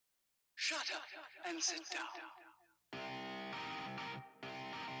Shut up and sit down.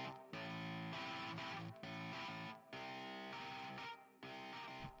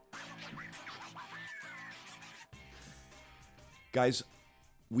 Guys,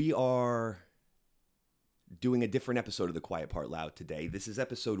 we are doing a different episode of The Quiet Part Loud today. This is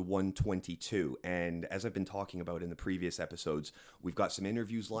episode 122, and as I've been talking about in the previous episodes, we've got some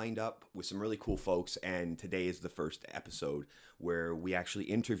interviews lined up with some really cool folks, and today is the first episode where we actually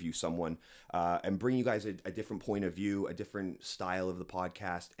interview someone and bring you guys a different point of view, a different style of the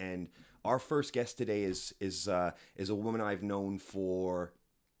podcast. And our first guest today is a woman I've known for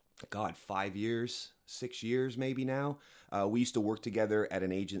 5 years, 6 years maybe now. We used to work together at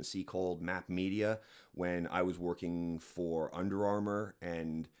an agency called Map Media when I was working for Under Armour,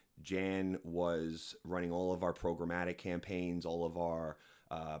 and Jan was running all of our programmatic campaigns, all of our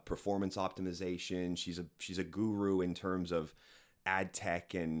performance optimization. She's a guru in terms of ad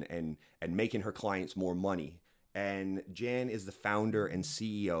tech and making her clients more money. And Jan is the founder and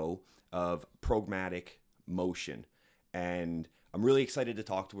CEO of ProgMatic Motion. And I'm really excited to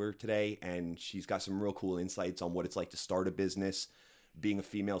talk to her today, and she's got some real cool insights on what it's like to start a business, being a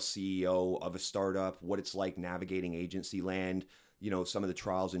female CEO of a startup, what it's like navigating agency land, some of the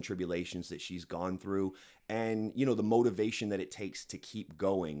trials and tribulations that she's gone through, and, the motivation that it takes to keep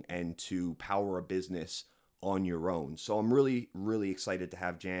going and to power a business on your own. So I'm really, really excited to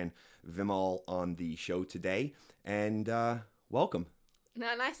have Jan Vimal on the show today, and welcome.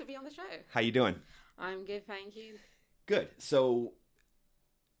 No, nice to be on the show. How you doing? I'm good, thank you. Good. So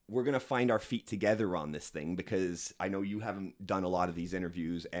we're going to find our feet together on this thing because I know you haven't done a lot of these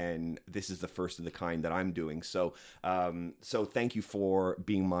interviews, and this is the first of the kind that I'm doing. So thank you for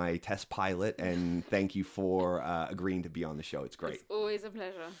being my test pilot, and thank you for agreeing to be on the show. It's great. It's always a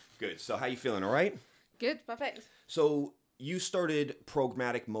pleasure. Good. So how you feeling? All right? Good, perfect. So you started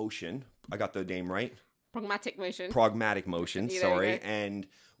ProgMatic Motion. I got the name right? ProgMatic Motion. ProgMatic Motion, sorry. And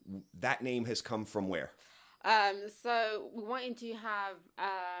that name has come from where? So we wanted to have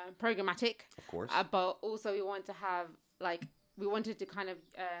programmatic, of course, but also we want to have we wanted to kind of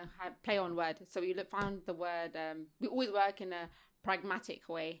have play on word. So we found the word. We always work in a pragmatic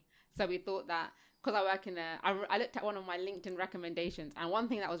way. So we thought that because I work in I looked at one of my LinkedIn recommendations, and one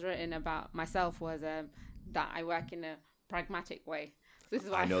thing that was written about myself was that I work in a pragmatic way. This is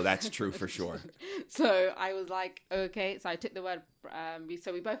why I know that's true for sure. So I was like, okay. So I took the word. We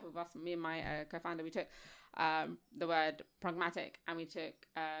both of us, me and my co-founder, we took the word pragmatic, and we took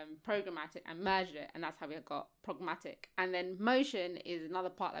programmatic and merged it, and that's how we got pragmatic. And then motion is another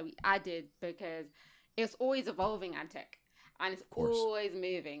part that we added because it's always evolving ad tech, and it's always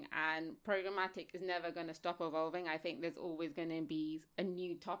moving, and programmatic is never going to stop evolving. I think there's always going to be a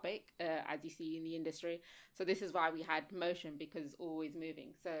new topic, as you see in the industry. So this is why we had motion, because it's always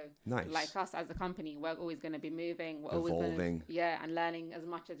moving. So nice. Like us as a company, we're always going to be moving. We're evolving. Always going to, and learning as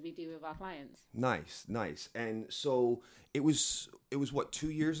much as we do with our clients. Nice. And so it was what,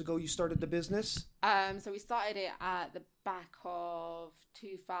 2 years ago you started the business? So we started it at the back of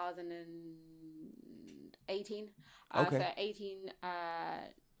 2018. Okay. So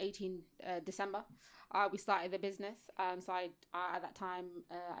 18 December, we started the business. So I at that time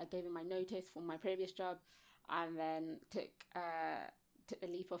I gave in my notice for my previous job, and then took the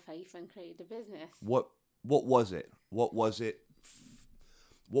leap of faith and created the business. What was it? What was it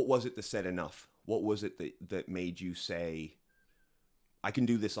that said enough? What was it that made you say, I can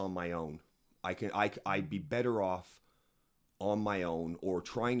do this on my own? I'd be better off on my own, or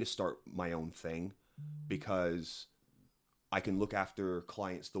trying to start my own thing, because I can look after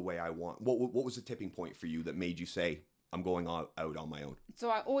clients the way I want. What was the tipping point for you that made you say, I'm going out on my own? So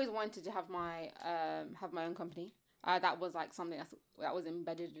I always wanted to have my own company. That was like something that was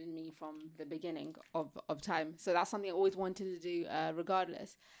embedded in me from the beginning of time. So that's something I always wanted to do,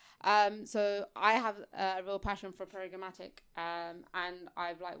 regardless. So I have a real passion for programmatic, and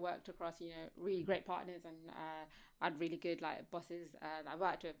I've worked across really great partners, and I had really good bosses that I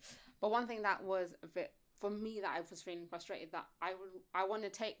worked with. But one thing that was a bit for me that I was feeling frustrated, that I want to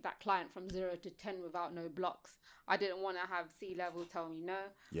take that client from 0 to 10 without no blocks. I didn't want to have C-level tell me no.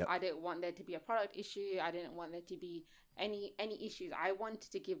 Yep. I didn't want there to be a product issue. I didn't want there to be any issues. I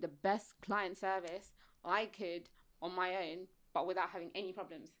wanted to give the best client service I could on my own, but without having any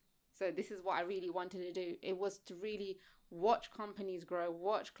problems. So this is what I really wanted to do. It was to really watch companies grow,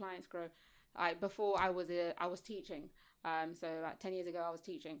 watch clients grow. Before I was teaching. So about 10 years ago, I was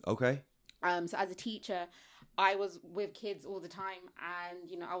teaching. Okay. So as a teacher, I was with kids all the time,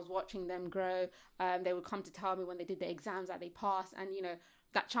 and I was watching them grow. They would come to tell me when they did the exams that they passed, and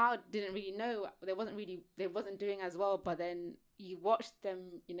that child didn't really know, they wasn't doing as well, but then you watch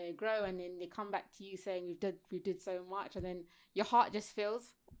them, you know, grow, and then they come back to you saying we did so much, and then your heart just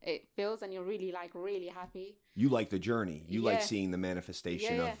feels, and you're really really happy. You like the journey. You like Yeah. seeing the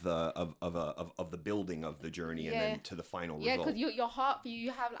manifestation Yeah, of the building of the journey, and then to the final Yeah, result. because your heart,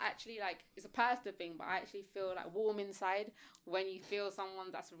 you have actually, like, it's a personal thing, but I actually feel like warm inside when you feel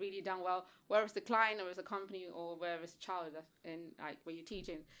someone that's really done well, whether it's the client or it's a company or whether it's a child in, like, where you're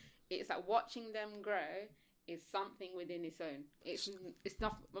teaching. It's like watching them grow is something within its own. It's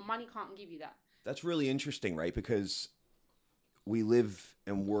not, money can't give you that. That's really interesting, right? Because we live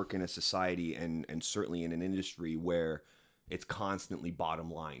and work in a society and certainly in an industry where it's constantly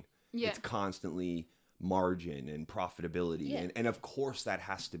bottom line. Yeah. It's constantly margin and profitability. Yeah. And of course that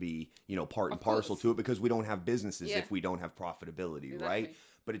has to be, you know, part and Of course. parcel to it, because we don't have businesses Yeah. if we don't have profitability, Exactly. right?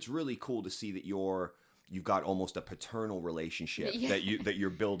 But it's really cool to see that you've got almost a paternal relationship Yeah. that you're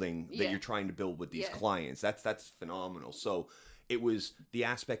building, that Yeah. you're trying to build with these Yeah. clients. That's phenomenal. So it was the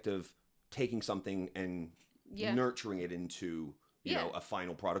aspect of taking something and Yeah. nurturing it into, you Yeah. know, a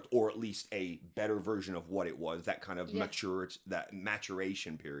final product, or at least a better version of what it was, that kind of Yeah. that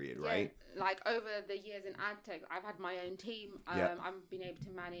maturation period, Yeah, right? like over the years in ad tech, I've had my own team. Yeah. I've been able to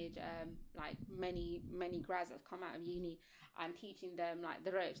manage like many grads that have come out of uni and teaching them like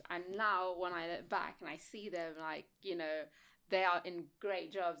the ropes. And now when I look back and I see them, like, you know, they are in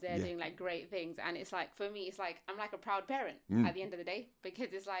great jobs. They're Yeah. doing like great things, and it's like, for me, it's like I'm like a proud parent Mm. at the end of the day,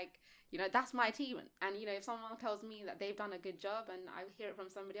 because it's like, you know, that's my team. And you know, if someone tells me that they've done a good job and I hear it from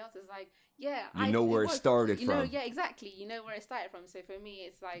somebody else, it's like, yeah, You know where it started you know, from. yeah, exactly. You know where it started from. So for me,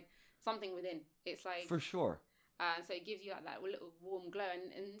 it's like something within. It's like, For sure. so it gives you like that little warm glow,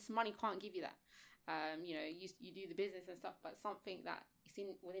 and money can't give you that. You know, you do the business and stuff, but something that is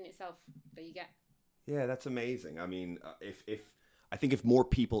within itself that you get. Yeah, that's amazing. I mean, I think if more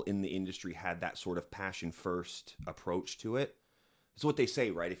people in the industry had that sort of passion first approach to it, it's what they say,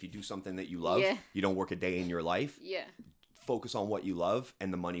 right? If you do something that you love, Yeah. you don't work a day in your life. Yeah, Focus on what you love,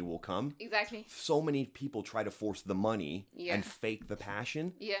 and the money will come. exactly. So many people try to force the money Yeah. and fake the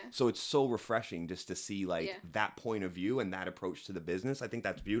passion. Yeah. So it's so refreshing just to see like Yeah. that point of view and that approach to the business. I think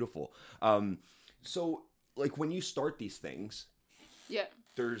that's beautiful. So like when you start these things, Yeah,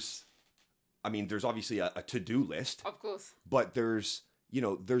 there's obviously a to-do list, of course. but there's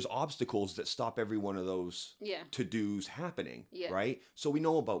obstacles that stop every one of those Yeah. to-dos happening, Yeah. right? So we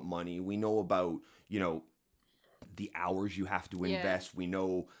know about money. We know about, you know, the hours you have to Yeah. invest. We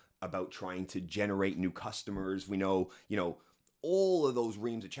know about trying to generate new customers. We know, you know, all of those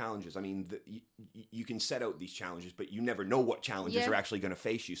reams of challenges. I mean, you can set out these challenges, but you never know what challenges Yeah. are actually going to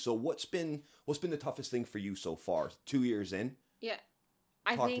face you. So what's been the toughest thing for you so far? 2 years in? Yeah.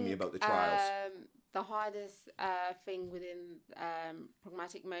 Talk to me about the trials. The hardest thing within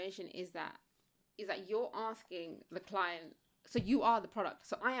pragmatic motion is that you're asking the client. So you are the product.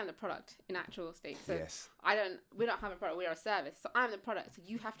 So I am the product in actual state. So Yes. we don't have a product. We are a service. So I'm the product. So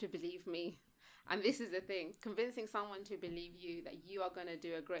you have to believe me. And this is the thing, convincing someone to believe you that you are going to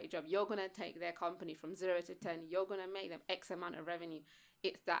do a great job. You're going to take their company from 0 to 10. You're going to make them X amount of revenue.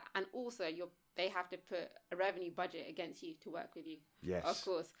 It's that. And also they have to put a revenue budget against you to work with you. Yes. Of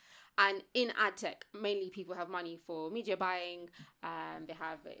course. And in ad tech, mainly people have money for media buying. They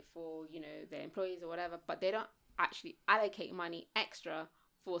have it for, you know, their employees or whatever, but they don't actually allocate money extra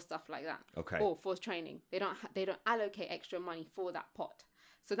for stuff like that. Okay. Or for training. They don't allocate extra money for that pot.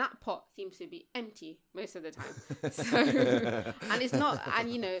 So that pot seems to be empty most of the time. So, and it's not,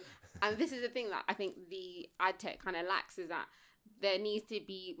 and you know, and this is the thing that I think the ad tech kind of lacks, is that there needs to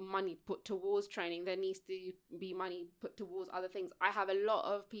be money put towards training. There needs to be money put towards other things. I have a lot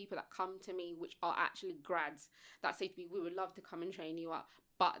of people that come to me, which are actually grads, that say to me, we would love to come and train you up,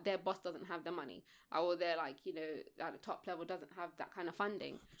 but their boss doesn't have the money, or they're like, you know, at the top level doesn't have that kind of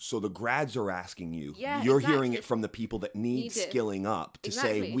funding. So the grads are asking you. Yeah, You're exactly. hearing it from the people that need Need it. skilling up to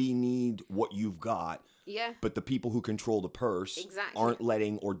say, Exactly. we need what you've got. Yeah. But the people who control the purse Exactly. aren't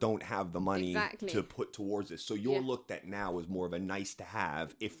letting or don't have the money Exactly. to put towards this. So you're Yeah. looked at now as more of a nice to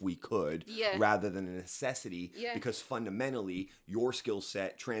have if we could, Yeah. rather than a necessity, Yeah. because fundamentally your skill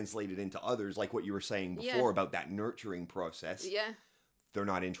set translated into others, like what you were saying before Yeah. about that nurturing process, Yeah. they're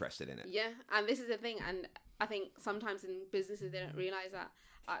not interested in it. Yeah, and this is the thing, and I think sometimes in businesses they don't realize that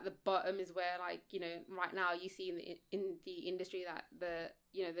at the bottom is where, like, you know, right now you see in the industry that the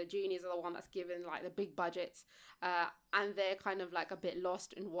juniors are the one that's given like the big budgets, and they're kind of like a bit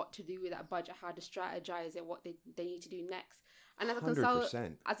lost in what to do with that budget, how to strategize it, what they need to do next. And as a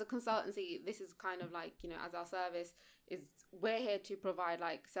 100%. as a consultancy, this is kind of like, you know, as our service is, we're here to provide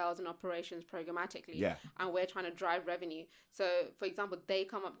like sales and operations programmatically. Yeah. And we're trying to drive revenue. So, for example, they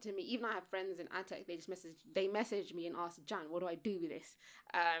come up to me. Even I have friends in ad tech. They message me and ask, Jan, what do I do with this?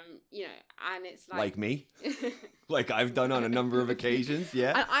 You know, and it's like me, like I've done on a number of occasions.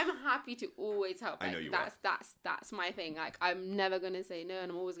 Yeah. And I'm happy to always help. Like, I know you that's my thing. Like, I'm never gonna say no,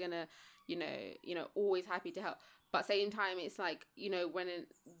 and I'm always gonna, you know, always happy to help. But same time, it's like, you know,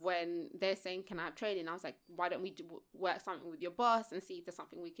 when they're saying, can I have training? I was like, why don't we work something with your boss and see if there's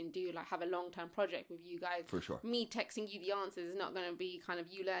something we can do, like have a long-term project with you guys. For sure. Me texting you the answers is not going to be kind of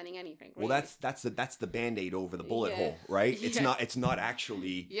you learning anything. Really. Well, that's the Band-Aid over the bullet hole, right? It's not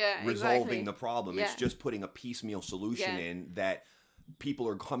actually resolving the problem. It's just putting a piecemeal solution in that people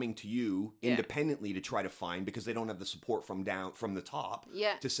are coming to you independently to try to find, because they don't have the support from the top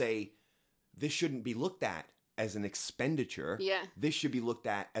to say, this shouldn't be looked at as an expenditure. This should be looked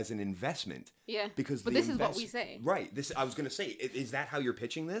at as an investment. Because this is what we say. Right. I was going to say, is that how you're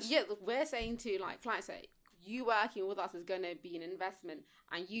pitching this? Yeah, we're saying to like clients, say, you working with us is going to be an investment,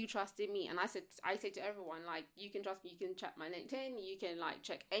 and you trusted me. And I say to everyone, like, you can trust me. You can check my LinkedIn. You can like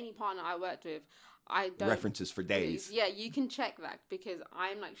check any partner I worked with. I don't references for days. Yeah, you can check that, because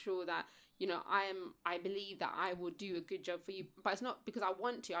I'm like sure that, you know, I believe that I will do a good job for you. But it's not because I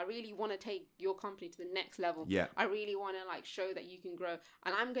want to. I really want to take your company to the next level. Yeah. I really want to like show that you can grow.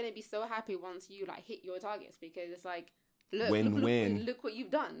 And I'm going to be so happy once you like hit your targets, because it's like, look what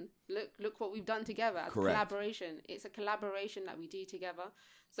you've done. Look what we've done together as a collaboration. It's a collaboration that we do together.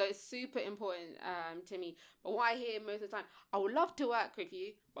 So it's super important to me. But what I hear most of the time, I would love to work with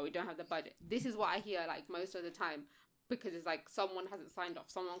you, but we don't have the budget. This is what I hear like most of the time. Because it's like someone hasn't signed off,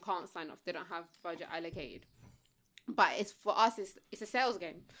 someone can't sign off, they don't have budget allocated. But it's for us, it's a sales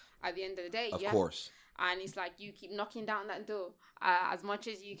game at the end of the day. Of course. And it's like you keep knocking down that door as much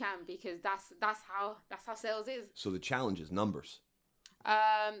as you can, because that's how sales is. So the challenge is numbers.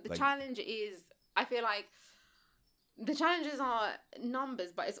 Challenge is, I feel like the challenges are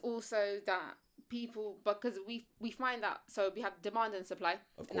numbers, but it's also that people, because we find that, so we have demand and supply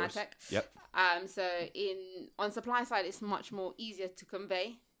in ad tech. Yep. So on supply side, it's much more easier to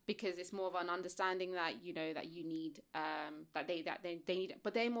convey, because it's more of an understanding that, you know, that you need, that they need,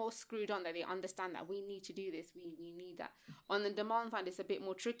 but they're more screwed on, that they understand that we need to do this, we need that. On the demand side, it's a bit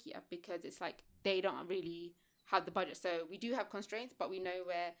more trickier, because it's like they don't really have the budget. So we do have constraints, but we know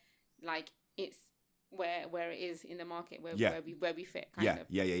where, like, it's where it is in the market, where we fit, kind of.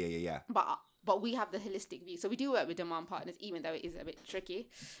 Yeah. But we have the holistic view. So we do work with demand partners, even though it is a bit tricky.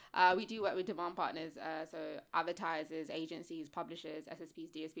 We do work with demand partners, so advertisers, agencies, publishers,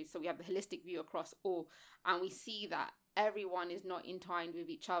 SSPs, DSPs. So we have the holistic view across all. And we see that everyone is not entwined with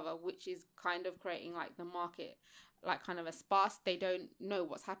each other, which is kind of creating like the market, like kind of a sparse. They don't know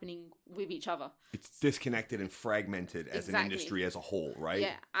what's happening with each other. It's disconnected and fragmented as an industry as a whole, right?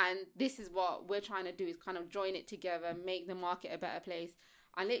 Yeah, and this is what we're trying to do, is kind of join it together, make the market a better place.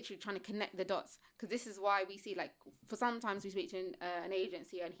 And literally trying to connect the dots, because this is why we see, like, for sometimes we speak to an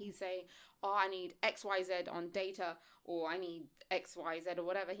agency and he's saying, oh, I need XYZ on data, or I need XYZ or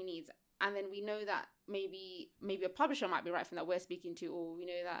whatever he needs. And then we know that maybe a publisher might be right from that we're speaking to, or we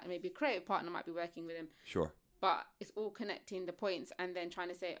know that maybe a creative partner might be working with him. Sure. But it's all connecting the points and then trying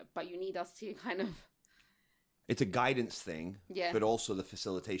to say, but you need us to kind of... It's a guidance thing, but also the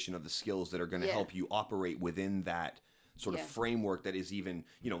facilitation of the skills that are going to help you operate within that sort of framework that is even,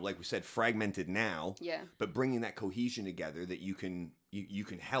 you know, like we said, fragmented now, but bringing that cohesion together that you can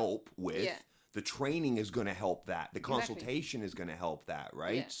help with. The training is going to help that. The consultation is going to help that,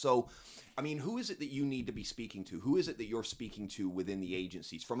 right? So, I mean, who is it that you need to be speaking to? Who is it that you're speaking to within the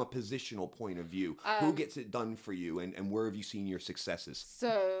agencies from a positional point of view? Who gets it done for you, and where have you seen your successes?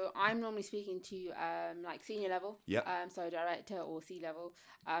 So I'm normally speaking to like senior level. So director or C-level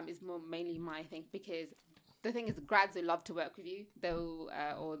is mainly my thing, because the thing is, the grads who love to work with you, they'll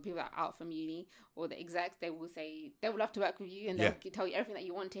or the people that are out from uni, or the execs, they will say they would love to work with you, and they'll tell you everything that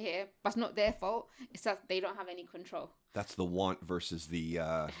you want to hear. But it's not their fault. It's just they don't have any control. That's the want versus the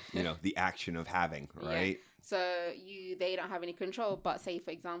the action of having, right? So they don't have any control. But say,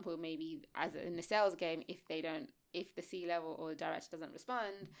 for example, maybe as in the sales game, if the C-level or the director doesn't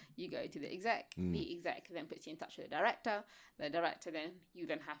respond, you go to the exec. The exec then puts you in touch with the director. The director then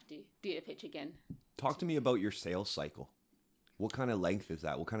have to do the pitch again. Talk to me about your sales cycle. What kind of length is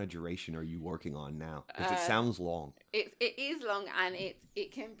that? What kind of duration are you working on now? Because it sounds long. It is long, and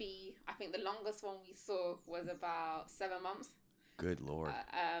it can be. I think the longest one we saw was about 7 months. Good Lord.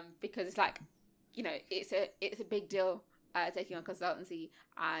 Because it's like, you know, it's a big deal taking on consultancy,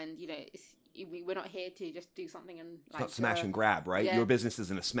 and you know, we're not here to just do something and it's not smash and grab, right? Yeah. Your business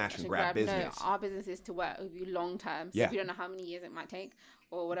isn't a smash and grab business. No, our business is to work with you long term. So we don't know how many years it might take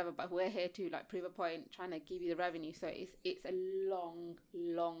or whatever, but we're here to like prove a point, trying to give you the revenue. So it's a long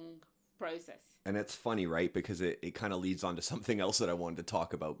process. And it's funny, right? Because it kind of leads on to something else that I wanted to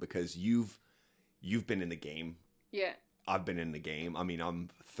talk about, because you've been in the game. Yeah. I've been in the game. I mean, I'm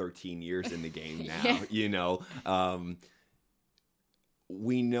 13 years in the game now, you know.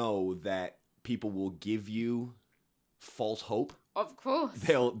 We know that people will give you false hope. Of course.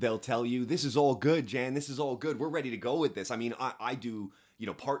 They'll tell you, this is all good, Jan. This is all good. We're ready to go with this. I mean, I do, you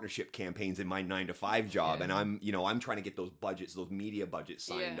know, partnership campaigns in my 9-to-5 job, and I'm trying to get those budgets, those media budgets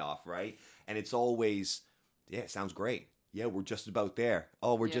signed off, right? And it's always, it sounds great. Yeah, we're just about there.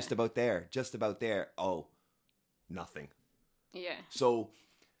 Oh, we're just about there. Just about there. Oh, nothing. Yeah. So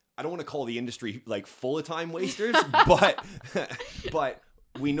I don't want to call the industry like full of time wasters, but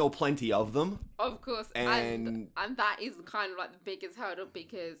we know plenty of them. Of course. And that is kind of like the biggest hurdle,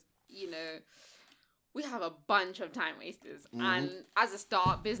 because, you know, we have a bunch of time wasters. Mm-hmm. And as a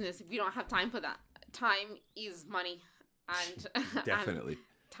startup business, if you don't have time for that, time is money. And definitely. And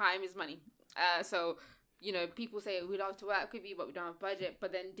time is money. So, you know, people say, we love to work with you, but we don't have budget.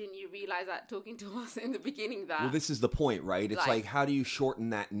 But then didn't you realize that talking to us in the beginning that... Well, this is the point, right? It's like how do you shorten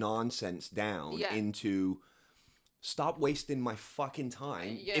that nonsense down into... Stop wasting my fucking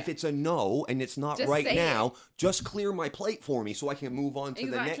time. Yeah. If it's a no and it's not just right now, just clear my plate for me so I can move on to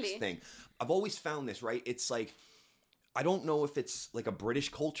the next thing. I've always found this, right? It's like, I don't know if it's like a British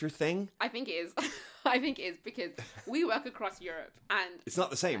culture thing. I think it is. I think it is, because we work across Europe and... It's not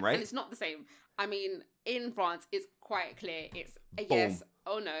the same, right? And it's not the same. I mean, in France, it's quite clear. It's a yes,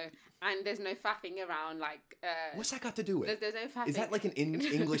 oh no. And there's no faffing around, like... What's that got to do with? There's no faffing. Is that like an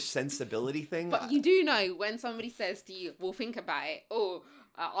English sensibility thing? But you do know when somebody says to you, we'll think about it, or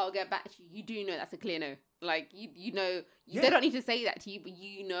I'll get back to you. You do know that's a clear no. Like, you know, they don't need to say that to you, but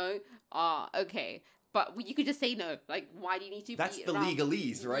you know, okay. But you could just say no. Like, why do you need to That's be the around?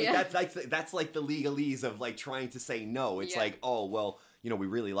 legalese, right? Yeah. That's like the legalese of like trying to say no. It's like, oh, well, you know, we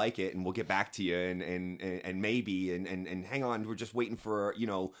really like it and we'll get back to you and maybe and hang on, we're just waiting for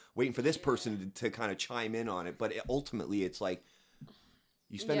this person to kind of chime in on it. But ultimately it's like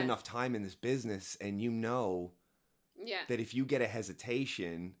you spend enough time in this business and you know that if you get a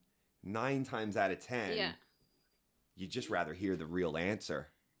hesitation 9 times out of 10, you'd just rather hear the real answer.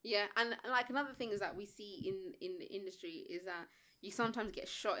 Yeah, and like another thing is that we see in the industry is that you sometimes get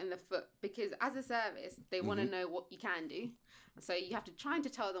shot in the foot, because as a service, they want to know what you can do. So you have to try to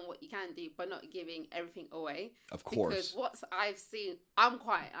tell them what you can do, but not giving everything away. Of course. Because what I've seen, I'm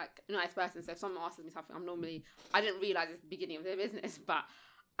quite like a nice person. So if someone asks me something, I didn't realize it's the beginning of their business. But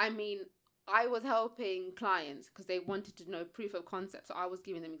I mean, I was helping clients because they wanted to know proof of concept. So I was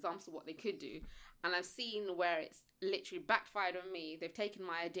giving them examples of what they could do. And I've seen where it's literally backfired on me. They've taken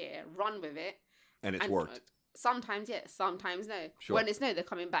my idea, run with it. And it's worked. Sometimes yes, sometimes no. Sure. When it's no, they're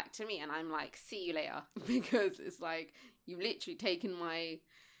coming back to me and I'm like, see you later. Because it's like, you've literally taken my,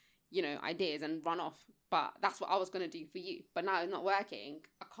 ideas and run off. But that's what I was going to do for you. But now it's not working.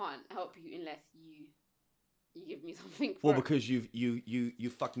 I can't help you unless you give me something for because you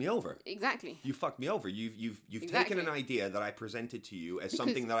fucked me over. Exactly. You fucked me over. You've taken an idea that I presented to you as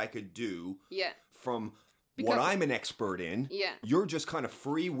something that I could do from what I'm an expert in. Yeah. You're just kind of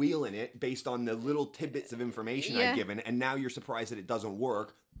freewheeling it based on the little tidbits of information I've given, and now you're surprised that it doesn't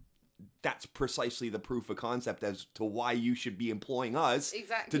work. That's precisely the proof of concept as to why you should be employing us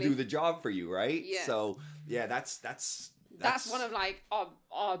to do the job for you, right? Yeah. So, yeah, that's one of like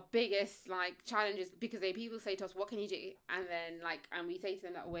our biggest like challenges, because people say to us, what can you do? And then and we say to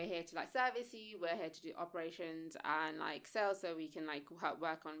them that we're here to like service you, we're here to do operations and like sales, so we can like help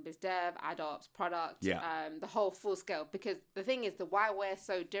work on biz dev, ad ops, product, the whole full scale. Because the thing is, why we're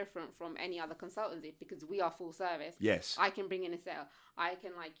so different from any other consultancy, because we are full service. Yes. I can bring in a sale. I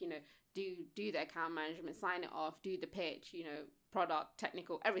can do the account management, sign it off, do the pitch, product,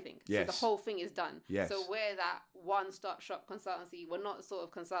 technical, everything. Yes. So the whole thing is done. Yes. So we're that one-stop shop consultancy. We're not the sort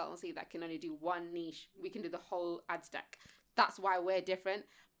of consultancy that can only do one niche. We can do the whole ad stack. That's why we're different.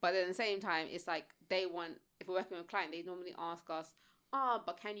 But at the same time, it's like if we're working with a client, they normally ask us,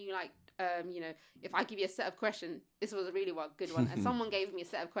 but can you if I give you a set of questions, this was a really good one, and someone gave me a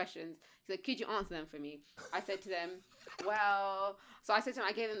set of questions. He said, could you answer them for me? I said to them,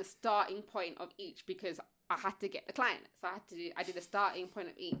 I gave them the starting point of each, because I had to get the client. So I did the starting point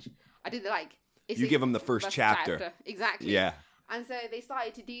of each. I did you give them the first chapter. Exactly. Yeah. And so they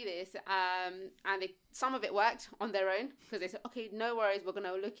started to do this, and some of it worked on their own, because they said, okay, no worries, we're going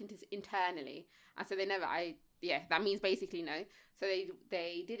to look into this internally. And so Yeah, that means basically no. So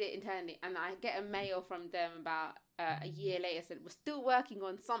they did it internally, and I get a mail from them about a year later said we're still working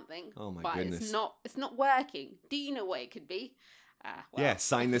on something. Oh my but goodness. it's not working. Do you know what it could be? Well, yeah,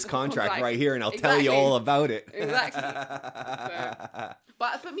 sign this contract like, right here, and I'll tell you all about it. Exactly.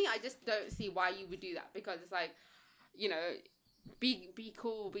 But for me, I just don't see why you would do that, because it's like, you know, be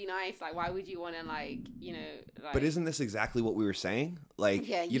cool, be nice. Like, why would you want to, like, you know, like... But isn't this exactly what we were saying? Like,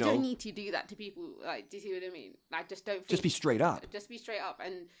 yeah, you don't need to do that to people. Like, do you see what I mean? Like, just don't... Just be straight up. Just be straight up,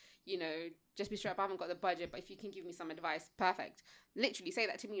 and, you know, just be straight up. I haven't got the budget, but if you can give me some advice, perfect. Literally say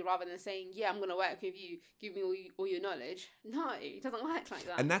that to me rather than saying, yeah, I'm going to work with you, give me all your knowledge. No, it doesn't work like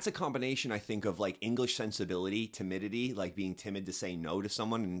that. And that's a combination, I think, of like English sensibility, timidity, like being timid to say no to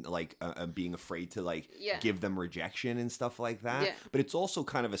someone, and like being afraid to like give them rejection and stuff like that. Yeah. But it's also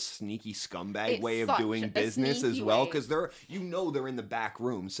kind of a sneaky scumbag way of doing business as well, because they're in the back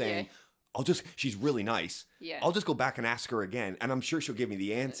room saying, she's really nice. Yeah. I'll just go back and ask her again, and I'm sure she'll give me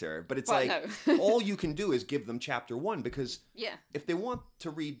the answer. But it's no. All you can do is give them chapter 1, because if they want to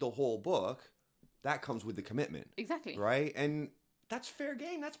read the whole book, that comes with the commitment. Exactly. Right? And that's fair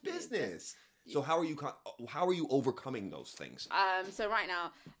game. That's business. So how are you overcoming those things? So right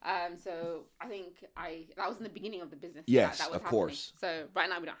now, so I think that was in the beginning of the business. Yes, that was of course. So right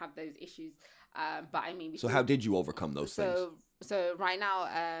now we don't have those issues. But I mean, so how did you overcome those things? So right now,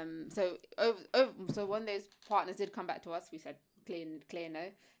 so when those partners did come back to us, we said clear no,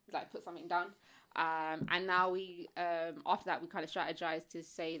 like put something down. And now we after that we kind of strategized to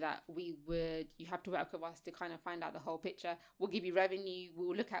say that you have to work with us to kind of find out the whole picture. We'll give you revenue,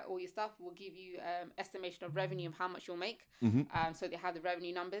 we'll look at all your stuff, we'll give you estimation of revenue of how much you'll make. So they have the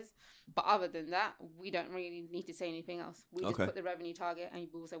revenue numbers. But other than that, we don't really need to say anything else. We just put the revenue target, and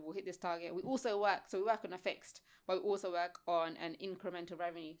we'll say we'll hit this target. We work on a fixed, but we also work on an incremental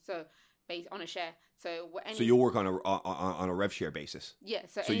revenue. So based on a share. So you'll work on a rev share basis. Yeah.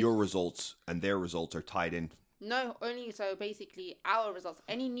 So your results and their results are tied in. No, only so basically our results.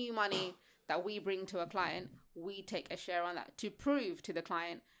 Any new money that we bring to a client, we take a share on that to prove to the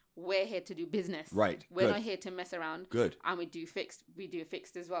client we're here to do business. Right. We're not here to mess around. Good. And we do fixed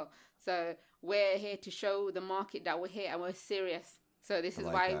as well. So we're here to show the market that we're here and we're serious. So this is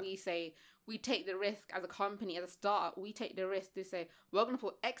why we say we take the risk as a company, as a startup. We take the risk to say we're going to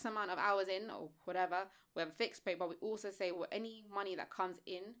put X amount of hours in or whatever. We have a fixed pay, but we also say any money that comes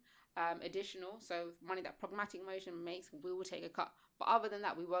in additional, so money that ProgMatic Motion makes, we will take a cut. But other than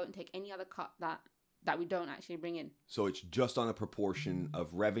that, we won't take any other cut that we don't actually bring in. So it's just on a proportion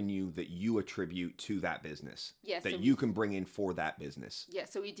of revenue that you attribute to that business. Yes. That you can bring in for that business. Yeah,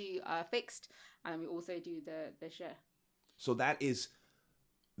 so we do fixed, and we also do the share. So that is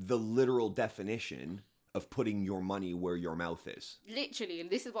the literal definition of putting your money where your mouth is. Literally,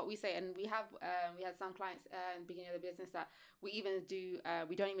 this is what we say, and we had some clients in the beginning of the business that we even do.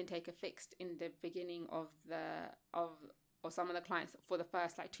 We don't even take a fixed in the beginning of some of the clients for the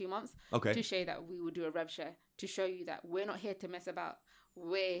first 2 months. Okay. To show that we will do a rev share, to show you that we're not here to mess about.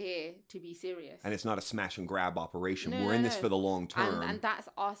 We're here to be serious. And it's not a smash and grab operation. We're in this for the long term. And that's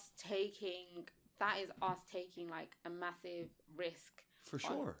us taking. That is us taking a massive risk. For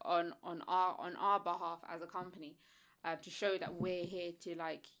sure. On our behalf as a company, to show that we're here to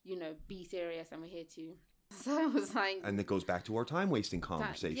be serious, and we're here to. So it was and it goes back to our time wasting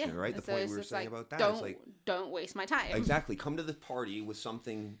conversation, right? The point we were saying about that. Don't waste my time. Exactly. Come to the party with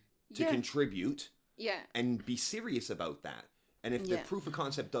something to contribute. Yeah. And be serious about that. And if the proof of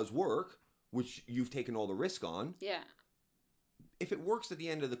concept does work, which you've taken all the risk on. Yeah. If it works at the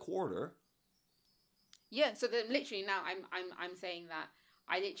end of the quarter. Yeah, so then literally now I'm saying that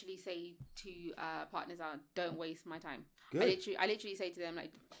I literally say to partners, don't waste my time. Good. I literally say to them,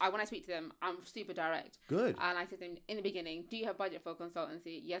 when I speak to them, I'm super direct. Good. And I say to them in the beginning, do you have budget for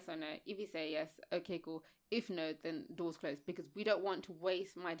consultancy? Yes or no? If you say yes, okay, cool. If no, then doors closed, because we don't want to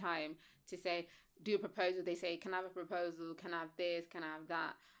waste my time to say, do a proposal. They say, can I have a proposal? Can I have this? Can I have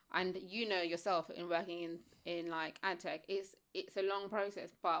that? And you know yourself in working in ad tech, it's a long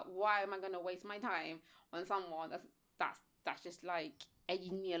process. But why am I going to waste my time on someone that's just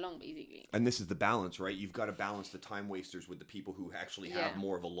egging me along, basically? And this is the balance, right? You've got to balance the time wasters with the people who actually have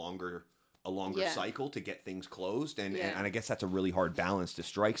more of a longer cycle to get things closed, and I guess that's a really hard balance to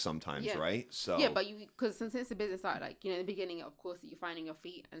strike sometimes, right? So but because since the business started, in the beginning, of course, you're finding your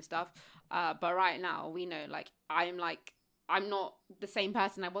feet and stuff. But right now, we know I'm not the same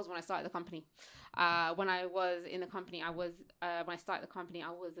person I was when I started the company. When I was in the company, when I started the company,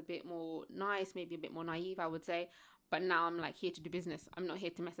 I was a bit more nice, maybe a bit more naive, I would say. but now I'm like here to do business. I'm not here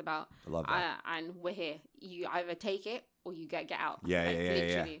to mess about. I love that. And we're here. You either take it or you get out. Yeah, like, yeah.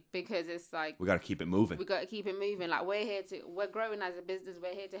 literally, because it's like We got to keep it moving. we got to keep it moving. Like we're growing as a business.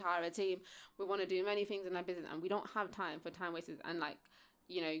 We're here to hire a team. We want to do many things in our business, and we don't have time for time wasters. And like,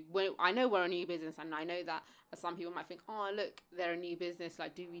 you know, I know we're a new business, and I know that some people might think, oh, look, they're a new business.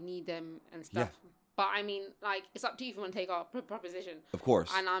 Like, do we need them and stuff? Yeah. But I mean, like, it's up to you if you want to take our proposition. Of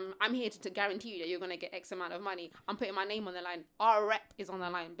course. And I'm here to guarantee you that you're going to get X amount of money. I'm putting my name on the line. Our rep is on the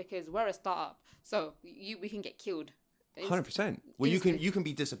line because we're a startup. So we can get killed. 100%. Well, you can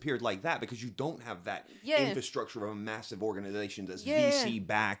be disappeared like that because you don't have that infrastructure of a massive organization that's VC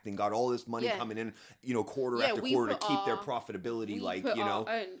backed and got all this money coming in, you know, quarter after quarter to keep their profitability. Like, you know,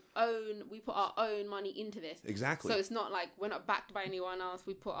 we put our own money into this. Exactly. So it's not like we're not backed by anyone else.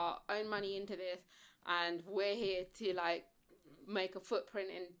 We put our own money into this, and we're here to like make a footprint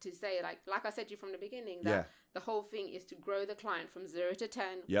and to say like I said to you from the beginning that the whole thing is to grow the client from 0 to 10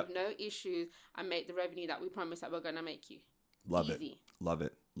 with no issues and make the revenue that we promise that we're going to make you. Love Easy.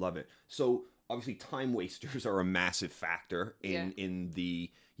 it. So obviously time wasters are a massive factor in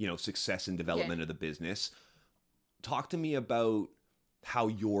the, you know, success and development of the business. Talk to me about how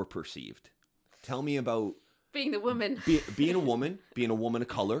you're perceived. Tell me about being the woman. being a woman of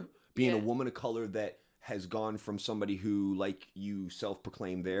color, being a woman of color that has gone from somebody who, like you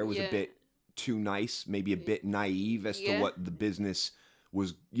self-proclaimed there, was a bit too nice, maybe a bit naive as to what the business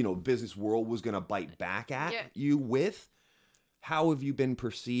was, you know, business world was going to bite back at you with. How have you been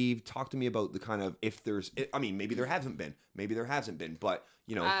perceived? Talk to me about the kind of, if there's, I mean, maybe there hasn't been, but,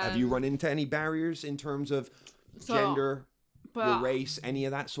 you know, have you run into any barriers in terms of gender, your race, any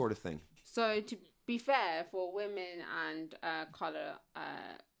of that sort of thing? So to be fair, for women and color,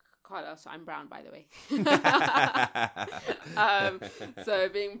 so I'm brown, by the way. So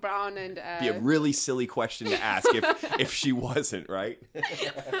being brown and be a really silly question to ask if she wasn't, right?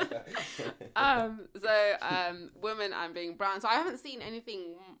 Women and being brown. So I haven't seen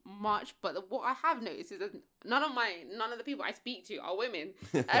anything much, but what I have noticed is that none of the people I speak to are women.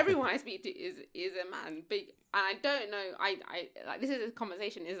 Everyone I speak to is a man. Big, and I don't know. I like, this is a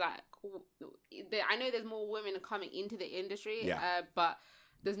conversation. Is that I know there's more women coming into the industry, but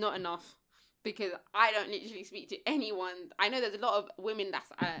there's not enough, because I don't literally speak to anyone. I know there's a lot of women that's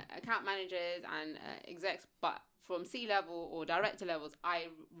account managers and execs, but from C-level or director levels, I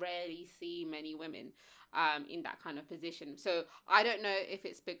rarely see many women in that kind of position. So I don't know if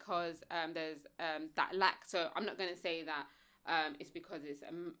it's because there's that lack. So I'm not going to say that it's because it's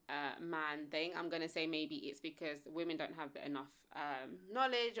a man thing. I'm going to say maybe it's because women don't have enough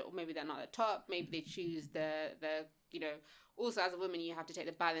knowledge, or maybe they're not at the top. Maybe they choose the you know. Also, as a woman, you have to take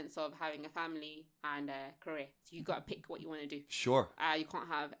the balance of having a family and a career. So you've got to pick what you want to do. Sure. You can't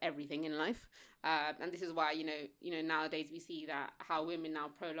have everything in life. And this is why, you know, nowadays we see that how women now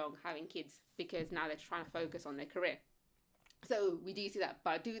prolong having kids, because now they're trying to focus on their career. So we do see that.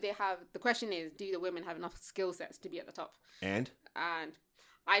 But the question is, do the women have enough skill sets to be at the top? And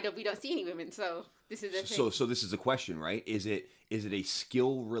we don't see any women. So this is the thing. So this is a question, right? Is it a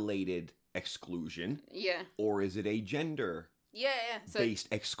skill related exclusion, or is it a gender based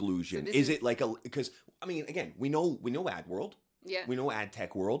exclusion? So is it like because I mean, again, we know ad world, we know ad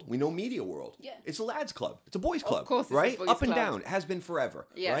tech world, we know media world, it's a lads club, it's a boys club, of course, right? Boys up and club. down, it has been forever,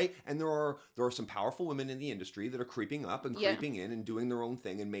 right? And there are some powerful women in the industry that are creeping up and creeping in and doing their own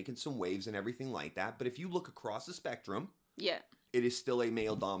thing and making some waves and everything like that. But if you look across the spectrum, it is still a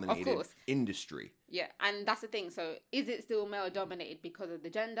male-dominated industry. Yeah, and that's the thing. So is it still male-dominated because of the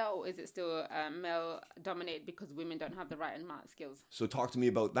gender, or is it still male-dominated because women don't have the right amount of skills? So talk to me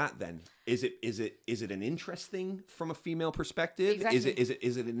about that then. Is it an interest thing from a female perspective? Exactly.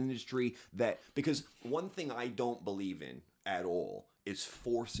 Is it an industry that, because one thing I don't believe in at all is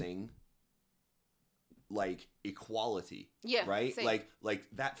forcing like equality, right? Same. Like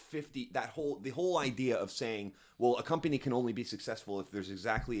that the whole idea of saying, well, a company can only be successful if there's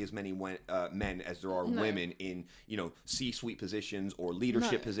exactly as many men as there are women in, you know, C-suite positions or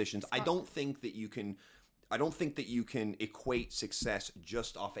leadership positions. I don't think that you can equate success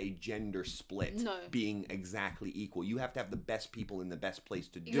just off a gender split being exactly equal. You have to have the best people in the best place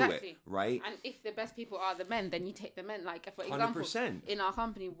to do it, right? And if the best people are the men, then you take the men. Like, for example, 100%. in our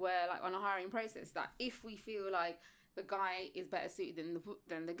company, we're like on a hiring process, that if we feel like the guy is better suited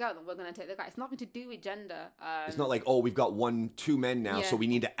than the girl, then we're going to take the guy. It's nothing to do with gender. It's not like, oh, we've got two men now, Yeah. so we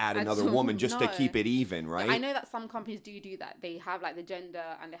need to add another woman just to No. keep it even, right? I know that some companies do that. They have like the gender,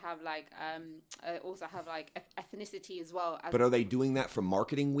 and they have like also have like ethnicity as well. But are they doing that for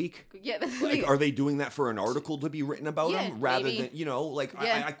marketing week? Yeah, Like, are they doing that for an article to be written about Yeah, them rather maybe. than, you know, like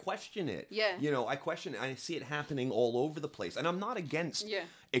Yeah. I question it. Yeah. You know, I question it. I see it happening all over the place. And I'm not against Yeah.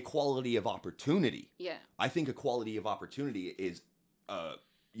 equality of opportunity. Yeah. I think equality of opportunity is,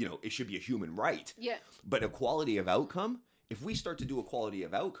 you know, it should be a human right. Yeah. But equality of outcome, if we start to do equality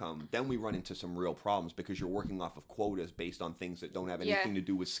of outcome, then we run into some real problems because you're working off of quotas based on things that don't have anything to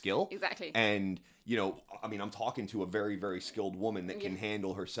do with skill. Exactly. And, you know, I mean, I'm talking to a very, very skilled woman that can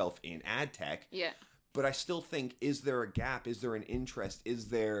handle herself in ad tech. Yeah. But I still think, is there a gap? Is there an interest? Is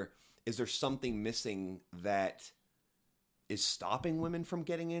there something missing that is stopping women from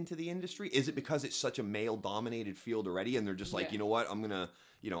getting into the industry? Is it because it's such a male-dominated field already, and they're just like, you know what, I'm gonna,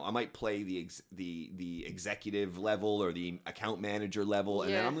 you know, I might play the executive level or the account manager level,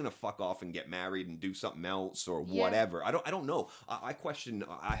 and then I'm gonna fuck off and get married and do something else or whatever. I don't know. I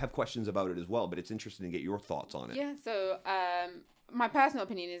have questions about it as well, but it's interesting to get your thoughts on it. Yeah. So my personal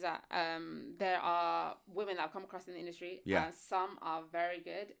opinion is that there are women that have come across in the industry. Yeah. Some are very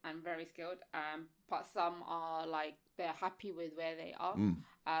good and very skilled, but some are like, they're happy with where they are.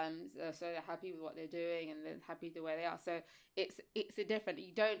 So they're happy with what they're doing, and they're happy with where they are. So it's a different.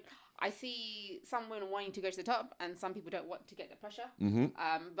 You don't. I see some women wanting to go to the top, and some people don't want to get the pressure.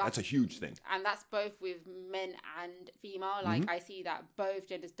 Mm-hmm. That's a huge thing, and that's both with men and female. Like I see that both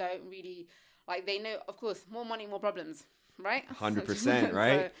genders don't really like. They know, of course, more money, more problems. Right? 100%,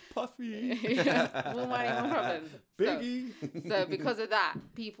 right? Puffy. More money, more problems. Biggie. So because of that,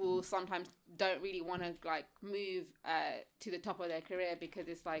 people sometimes don't really want to like move to the top of their career, because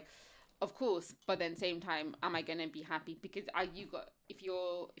it's like, of course, but then same time, am I gonna be happy? Because if you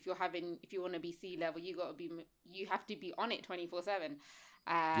want to be C-level, you have to be on it 24/7.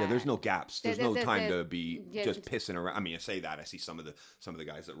 Yeah, there's no gaps. There's no time to be just pissing around. I mean, I say that, I see some of the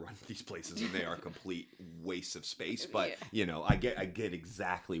guys that run these places, and they are complete wastes of space. But you know, I get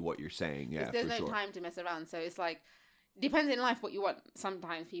exactly what you're saying. Yeah, there's for no sure. time to mess around. So it's like, depends in life what you want.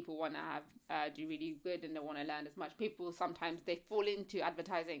 Sometimes people want to have do really good and don't want to learn as much. People sometimes they fall into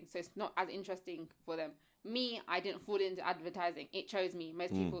advertising, so it's not as interesting for them. Me, I didn't fall into advertising. It chose me.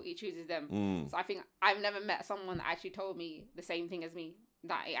 Most people, it chooses them. So I think I've never met someone that actually told me the same thing as me,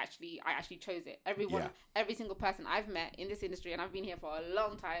 that I actually chose it. Every single person I've met in this industry, and I've been here for a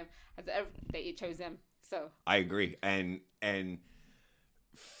long time, that it chose them. So I agree, and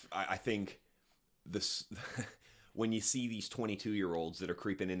I think this. When you see these 22-year-olds that are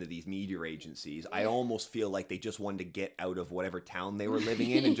creeping into these media agencies, I almost feel like they just wanted to get out of whatever town they were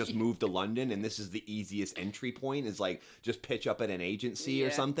living in and just move to London. And this is the easiest entry point, is like, just pitch up at an agency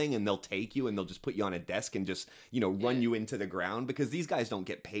or something, and they'll take you and they'll just put you on a desk and just, you know, run you into the ground, because these guys don't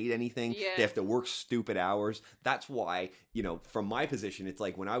get paid anything. They have to work stupid hours. That's why, you know, from my position, it's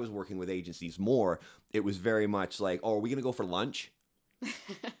like when I was working with agencies more, it was very much like, oh, are we going to go for lunch?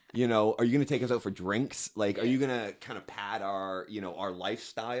 You know, are you going to take us out for drinks? Like, are you going to kind of pad our, you know, our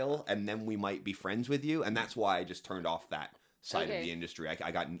lifestyle, and then we might be friends with you? And that's why I just turned off that side of the industry.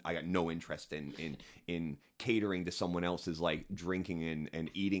 I got no interest in catering to someone else's like drinking and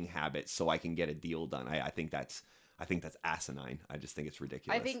eating habits so I can get a deal done. I think that's asinine. I just think it's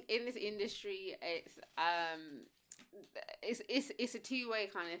ridiculous. I think in this industry, it's a two-way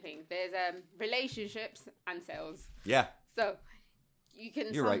kind of thing. There's relationships and sales. Yeah. So you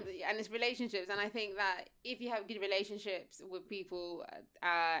can, You're right. and it's relationships, and I think that if you have good relationships with people,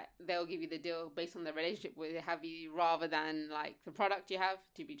 they'll give you the deal based on the relationship with they have you, rather than like the product you have,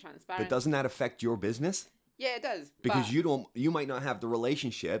 to be transparent. But doesn't that affect your business? Yeah, it does. Because you might not have the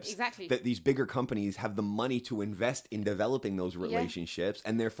relationships that these bigger companies have the money to invest in developing those relationships,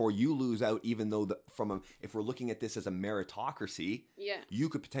 and therefore you lose out. Even though if we're looking at this as a meritocracy, you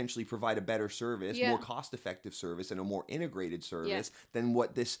could potentially provide a better service, more cost-effective service, and a more integrated service than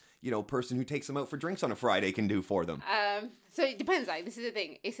what this, you know, person who takes them out for drinks on a Friday can do for them. So it depends. Like, this is the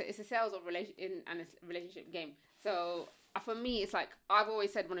thing. It's a sales or and a relationship game. So for me, it's like I've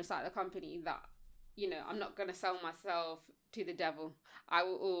always said when I started the company that, you know, I'm not going to sell myself to the devil. I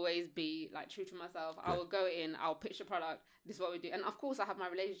will always be like true to myself. Good. I will go in, I'll pitch the product. This is what we do. And of course I have my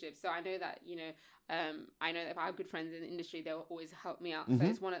relationships. So I know that, you know, I know that if I have good friends in the industry, they'll always help me out. So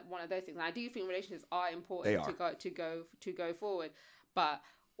it's one of those things. And I do think relationships are important to go forward. But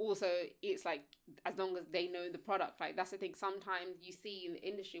also it's like, as long as they know the product, like that's the thing. Sometimes you see in the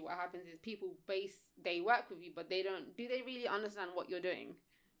industry, what happens is people they work with you, but do they really understand what you're doing?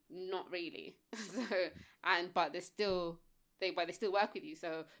 not really. But they still work with you.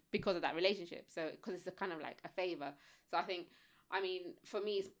 So because of that relationship, so because it's a kind of like a favor. So I mean, for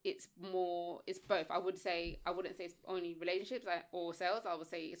me, it's both. I wouldn't say it's only relationships or sales. I would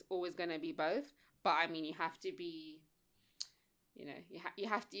say it's always going to be both. But I mean, you have to be, you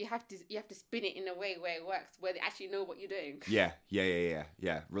have to spin it in a way where it works, where they actually know what you're doing. Yeah.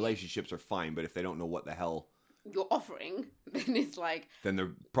 Relationships are fine, but if they don't know what the hell you're offering, then it's like... Then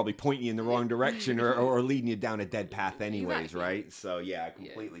they're probably pointing you in the wrong direction or leading you down a dead path anyways, exactly. Right? So, yeah, I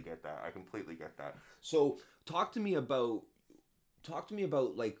completely get that. So, talk to me about,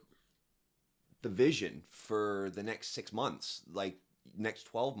 like, the vision for the next 6 months, like, next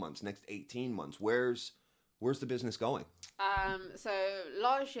 12 months, next 18 months. Where's the business going? So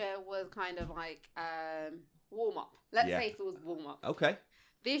last year was kind of like warm up. Let's say it was warm up. Okay.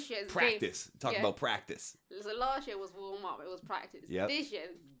 This year's practice. Talk about practice. So last year was warm up. It was practice. Yep. This year,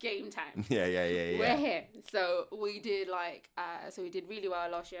 game time. Yeah. We're here. So we did we did really well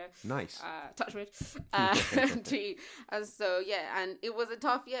last year. Nice. Touch wood. And it was a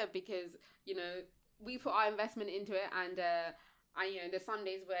tough year because we put our investment into it, and there's some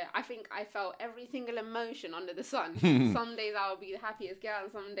days where I think I felt every single emotion under the sun. Some days I'll be the happiest girl,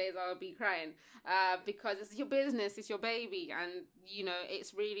 and some days I'll be crying because it's your business, it's your baby, and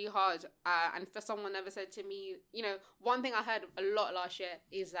it's really hard. And for someone ever said to me, one thing I heard a lot last year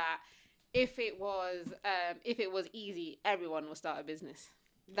is that if it was easy, everyone will start a business.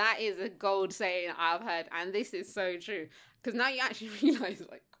 That is a gold saying I've heard, and this is so true, because now you actually realize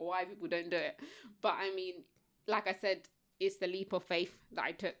like why people don't do it. But I mean, like I said, it's the leap of faith that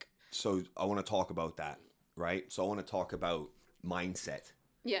I took. So I want to talk about that, right? So I want to talk about mindset.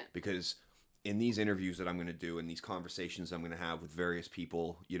 Yeah. Because in these interviews that I'm going to do, and these conversations I'm going to have with various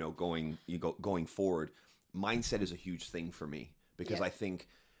people, going forward, mindset is a huge thing for me, because I think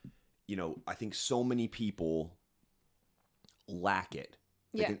so many people lack it.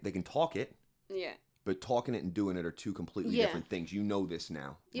 They can talk it. Yeah. But talking it and doing it are two completely different things. You know this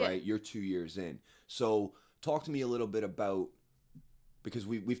now, right? You're 2 years in. So talk to me a little bit about, because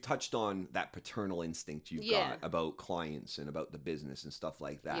we've touched on that paternal instinct you've got about clients and about the business and stuff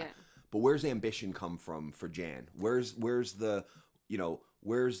like that. Yeah. But where's ambition come from for Jan? Where's the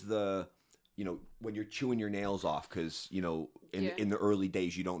when you're chewing your nails off because in the early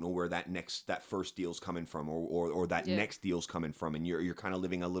days you don't know where that first deal's coming from or that next deal's coming from, and you're kind of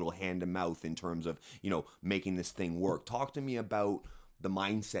living a little hand to mouth in terms of making this thing work. Talk to me about the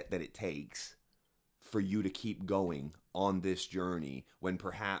mindset that it takes for you to keep going on this journey when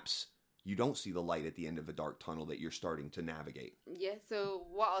perhaps you don't see the light at the end of a dark tunnel that you're starting to navigate. Yeah, so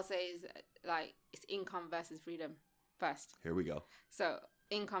what I'll say is it's income versus freedom first. Here we go. So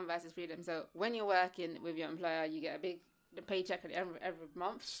income versus freedom. So when you're working with your employer, you get the paycheck every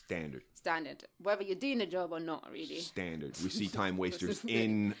month. Standard. Whether you're doing a job or not, really. Standard. We see time wasters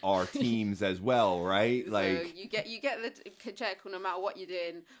in our teams as well, right? So you get the check no matter what you're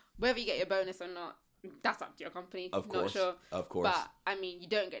doing, whether you get your bonus or not. That's up to your company. Of course. Not sure. Of course. But I mean, you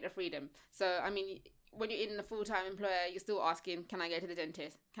don't get the freedom. So I mean, when you're in a full-time employer, you're still asking, can I go to the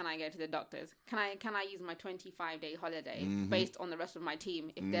dentist? Can I go to the doctors? Can I use my 25-day holiday based on the rest of my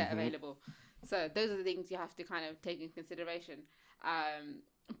team if they're available? So those are the things you have to kind of take in consideration.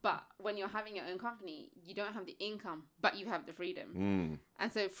 But when you're having your own company, you don't have the income, but you have the freedom.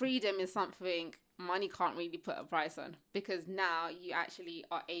 And so freedom is something money can't really put a price on, because now you actually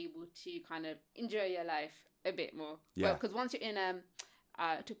are able to kind of enjoy your life a bit more. Yeah. Well, because once you're in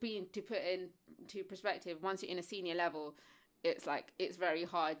to put into perspective, once you're in a senior level, it's very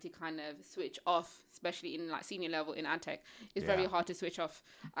hard to kind of switch off, especially in like senior level in ad tech. It's very hard to switch off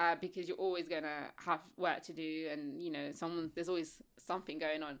because you're always gonna have work to do, and there's always something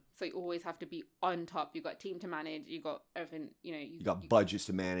going on. So you always have to be on top. You got team to manage. You got everything. You got budgets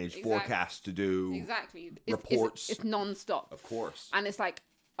to manage, forecasts to do. Exactly. Reports. It's non-stop. Of course. And it's like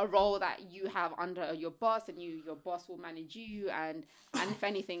a role that you have under your boss, and your boss will manage you, and if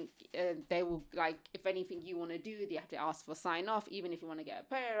anything they will, like, if anything you want to do, they have to ask for sign off. Even if you want to get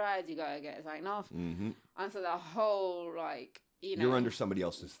a pay rise, you gotta get a sign off. And so the whole you're under somebody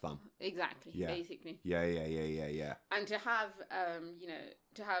else's thumb. Exactly. Basically. Yeah. And to have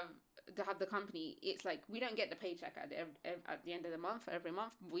to have the company, it's like we don't get the paycheck at the end of the month every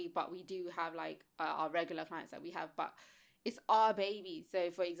month. But we do have like our regular clients that we have, but it's our baby. So,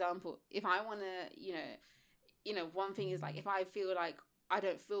 for example, if I want to, one thing is like, if I feel like I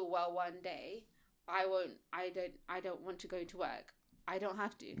don't feel well one day, I don't want to go to work. I don't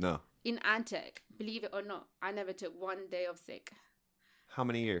have to. No. In ad tech, believe it or not, I never took one day of sick. How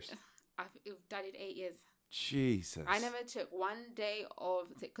many years? I did 8 years. Jesus. I never took one day of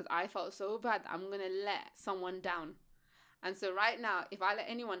sick because I felt so bad that I'm going to let someone down. And so right now, if I let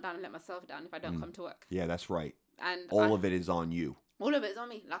anyone down, I let myself down if I don't come to work. Yeah, that's right. And all of it is on you. All of it is on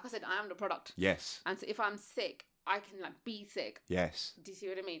me. Like I said, I am the product. Yes. And so if I'm sick, I can like be sick. Yes. Do you see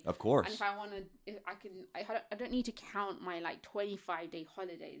what I mean? Of course. And if I want to, I don't need to count my like 25-day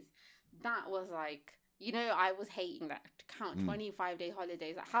holidays. That was like, I was hating that, to count 25-day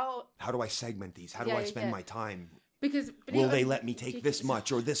holidays. Like how do I segment these? How do I spend my time? Because will they let me take this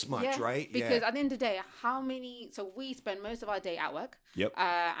much or this much, right? Because at the end of the day, so we spend most of our day at work. Yep.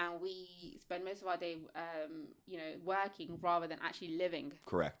 And we spend most of our day, working rather than actually living.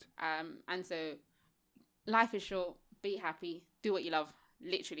 Correct. And so life is short, be happy, do what you love,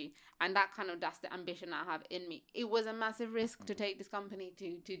 literally. And that's the ambition I have in me. It was a massive risk to take this company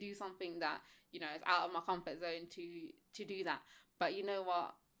to do something that, is out of my comfort zone to do that. But you know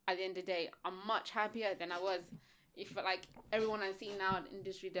what? At the end of the day, I'm much happier than I was. If like everyone I see now in the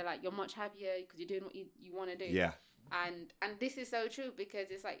industry, they're like, you're much happier because you're doing what you want to do. Yeah. And this is so true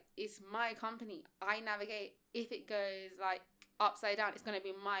because it's like, it's my company. I navigate. If it goes like upside down, it's going to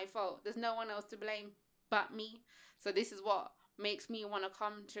be my fault. There's no one else to blame but me. So this is what makes me want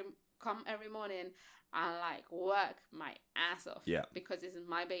to come every morning and like work my ass off. Yeah. Because this is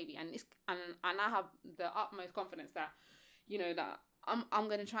my baby. And I have the utmost confidence that, that I'm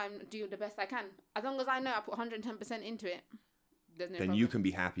going to try and do the best I can. As long as I know I put 110% into it, there's no problem. You can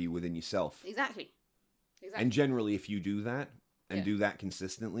be happy within yourself. Exactly. And generally, if you do that and do that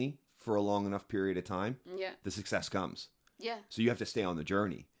consistently for a long enough period of time, the success comes. Yeah. So you have to stay on the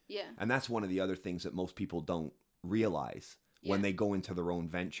journey. Yeah. And that's one of the other things that most people don't realize when they go into their own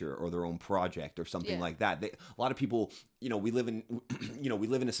venture or their own project or something like that. A lot of people, we live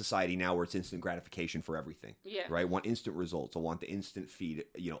in a society now where it's instant gratification for everything. Yeah. Right? I want instant results. I want the instant feed,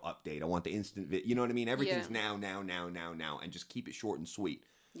 update. I want the instant, you know what I mean? Everything's now, and just keep it short and sweet.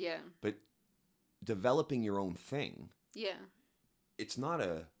 Yeah. But developing your own thing. Yeah. It's not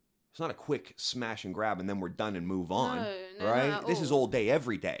a quick smash and grab and then we're done and move on. No, right? This is all day,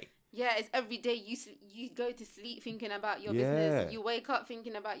 every day. Yeah, it's every day. You go to sleep thinking about your business. You wake up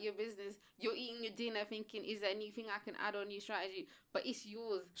thinking about your business. You're eating your dinner thinking, is there anything I can add on your strategy? But it's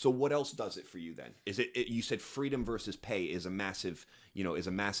yours. So what else does it for you then? Is it you said freedom versus pay is a massive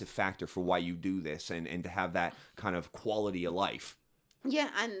factor for why you do this and to have that kind of quality of life. Yeah,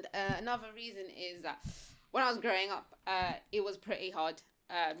 and another reason is that when I was growing up, it was pretty hard.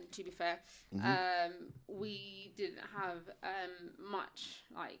 To be fair, we didn't have much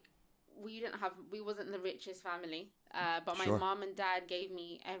like. We wasn't the richest family, but my mom and dad gave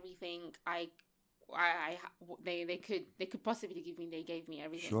me everything they could possibly give me. They gave me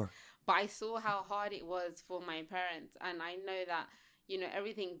everything. Sure. But I saw how hard it was for my parents, and I know that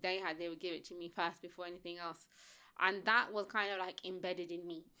everything they had, they would give it to me first before anything else, and that was kind of like embedded in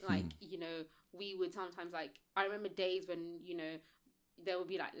me. Like we would sometimes like I remember days when there will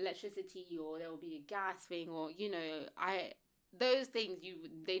be like electricity or there will be a gas thing or those things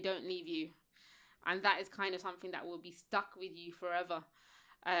they don't leave you, and that is kind of something that will be stuck with you forever.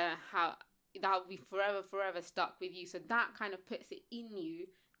 How that will be forever stuck with you. So that kind of puts it in you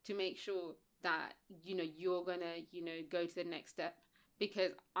to make sure that you're gonna go to the next step.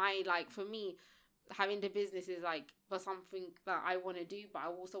 Because for me, having the business is like for something that I want to do, but I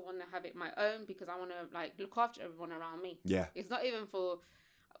also want to have it my own because I want to like look after everyone around me. Yeah. It's not even for.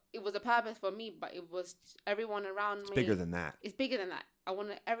 It was a purpose for me, but it was everyone around me. It's bigger than that. It's bigger than that. I want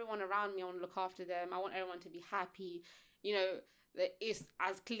everyone around me. I want to look after them. I want everyone to be happy. It's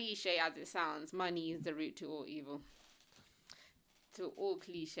as cliche as it sounds. Money is the root to all evil. To all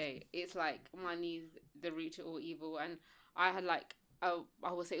cliche, it's like money is the root to all evil. And I had like, I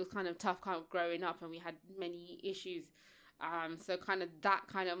would say it was kind of tough, kind of growing up, and we had many issues. So kind of that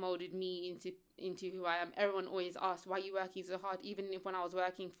kind of molded me into who I am. Everyone always asked, why are you working so hard? Even if when I was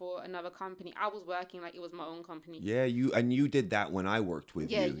working for another company, I was working like it was my own company. Yeah, you did that when I worked with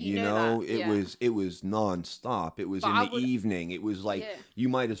you. It was nonstop. It was in the evening. It was like you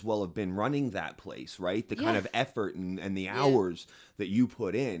might as well have been running that place, right? The kind of effort and the hours that you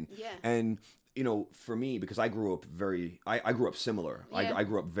put in. Yeah. And for me, because I grew up I grew up similar. Yeah. I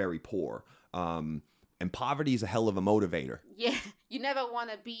grew up very poor. And poverty is a hell of a motivator. Yeah, you never want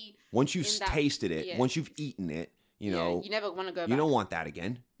to be. Once you've tasted it, once you've eaten it, you never want to go back. You don't want that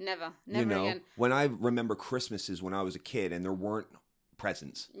again. Never again. When I remember Christmases when I was a kid and there weren't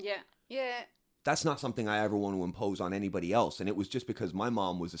presents. Yeah. that's not something I ever want to impose on anybody else. And it was just because my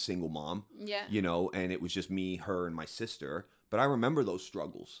mom was a single mom, Yeah. you know, and it was just me, her, and my sister. But I remember those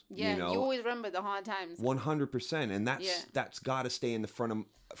struggles. Yeah, you know, you always remember the hard times. 100%, and that's got to stay in the front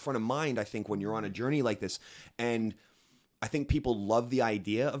of mind. I think when you're on a journey like this, and I think people love the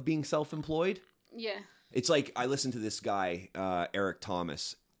idea of being self-employed. Yeah. It's like I listened to this guy, Eric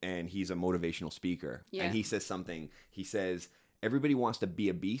Thomas, and he's a motivational speaker, and he says something. He says everybody wants to be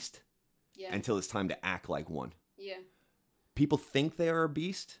a beast. Yeah. Until it's time to act like one. Yeah. People think they are a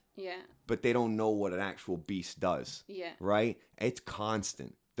beast. Yeah. But they don't know what an actual beast does. Yeah. Right? It's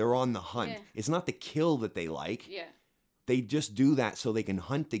constant. They're on the hunt. Yeah. It's not the kill that they like. Yeah. They just do that so they can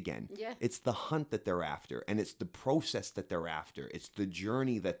hunt again. Yeah. It's the hunt that they're after. And it's the process that they're after. It's the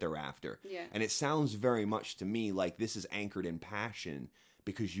journey that they're after. Yeah. And it sounds very much to me like this is anchored in passion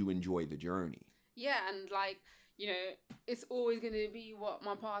because you enjoy the journey. Yeah, and like, you know, it's always going to be what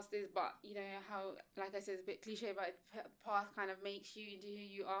my past is, but, you know, how, like I said, it's a bit cliche, but past kind of makes you into who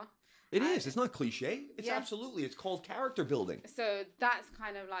you are. It is. It's not cliche. It's Yeah. absolutely. It's called character building. So that's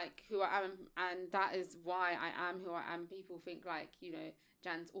kind of like who I am, and that is why I am who I am. People think like, you know,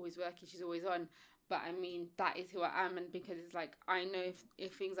 Jan's always working, she's always on. But I mean, that is who I am, and because it's like, I know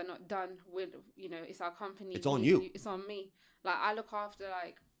if things are not done with, you know, it's our company. It's on you. It's on me. Like, I look after,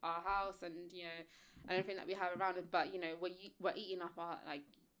 like, our house and, you know, and everything that we have around it. But, you know, we're eating up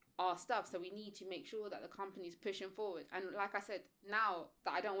our stuff, so we need to make sure that the company's pushing forward. And like I said, now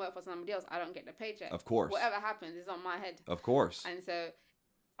that I don't work for somebody else, I don't get the paycheck. Of course. Whatever happens is on my head. Of course. And so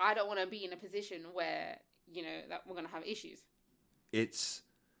I don't want to be in a position where, you know, that we're going to have issues. It's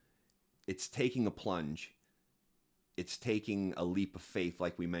taking a plunge. It's taking a leap of faith,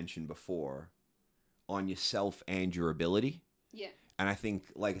 like we mentioned before, on yourself and your ability. Yeah. And I think,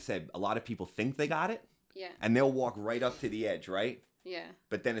 like I said, a lot of people think they got it. Yeah. And they'll walk right up to the edge, right? Yeah.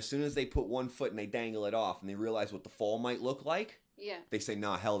 But then as soon as they put one foot and they dangle it off and they realize what the fall might look like, yeah, they say,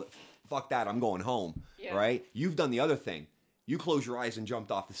 nah, hell, fuck that, I'm going home, yeah. right? You've done the other thing. You closed your eyes and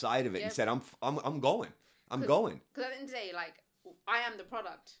jumped off the side of it and said, I'm going. I'm going. Because at the end of the day, like, I am the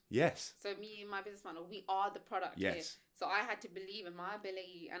product. Yes. So me and my business partner, we are the product. Yes. Here. So I had to believe in my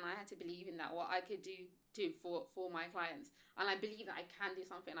ability, and I had to believe in that what I could do for my clients. And I believe that I can do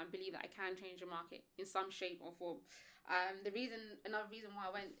something. I believe that I can change the market in some shape or form. Another reason why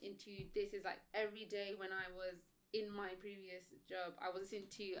I went into this is like every day when I was in my previous job, I was listening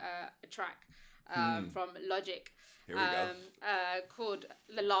to a track from Logic. Here we go. Called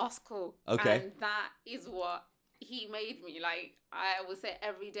The Last Call. Okay. And that is what he made me. Like, I would say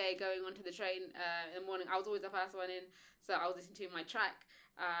every day going onto the train in the morning, I was always the first one in, so I was listening to my track,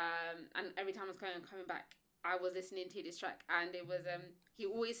 and every time I was coming back, I was listening to this track, and it was he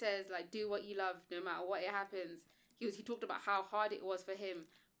always says, like, do what you love no matter what it happens. He talked about how hard it was for him,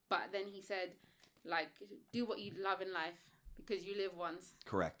 but then he said, like, do what you love in life because you live once.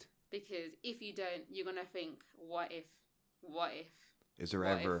 Correct. Because if you don't, you're gonna think, what if? Is there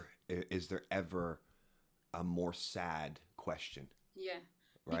ever a more sad question? Yeah.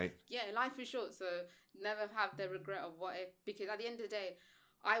 Right? Yeah, life is short, so never have the regret of what if. Because at the end of the day,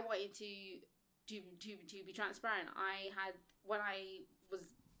 I wanted to be transparent. I had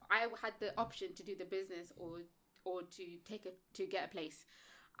the option to do the business or to get a place,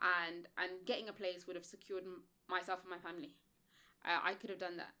 and getting a place would have secured myself and my family. I could have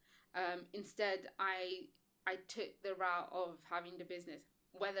done that. Instead, I took the route of having the business.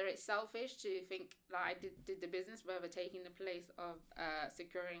 Whether it's selfish to think that I did the business, whether taking the place of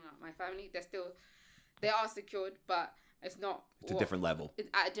securing my family, they are secured, but it's not. It's a different level. It's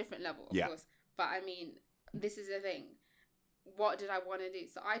at a different level, of course. But I mean, this is the thing. What did I want to do?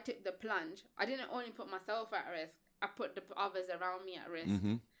 So I took the plunge. I didn't only put myself at risk. I put the others around me at risk.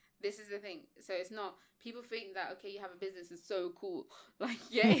 Mm-hmm. This is the thing. So it's not, people think that, okay, you have a business, it's so cool. Like,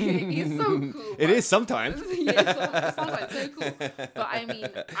 yeah, it is so cool. It is sometimes. Yeah, sometimes so cool. But I mean,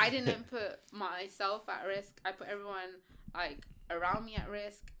 I didn't put myself at risk. I put everyone, like, around me at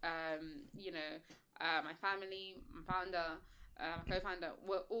risk. My family, my founder, my co-founder,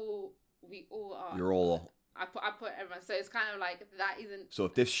 we all are. You're all. I put everyone. So it's kind of like, that isn't. So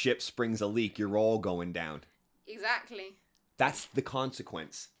if this ship springs a leak, you're all going down. Exactly. That's the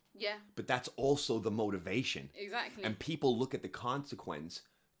consequence. Yeah. But that's also the motivation. Exactly. And people look at the consequence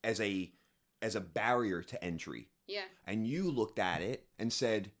as a barrier to entry. Yeah. And you looked at it and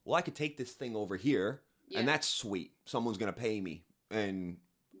said, well, I could take this thing over here, and that's sweet. Someone's going to pay me. And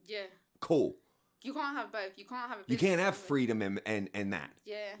cool. You can't have both. You can't have a business. You can't have freedom and that.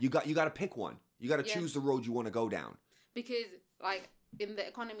 Yeah. You got to pick one. You got to choose the road you want to go down. Because, like, in the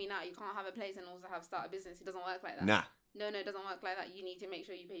economy now, you can't have a place and also start a business. It doesn't work like that. Nah. no, it doesn't work like that. You need to make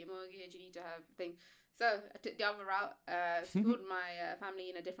sure you pay your mortgage. You need to have things. So I took the other route, schooled my family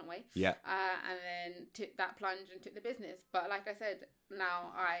in a different way. Yeah. And then took that plunge and took the business. But like I said,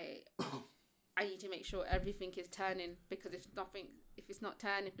 now I need to make sure everything is turning, because if it's not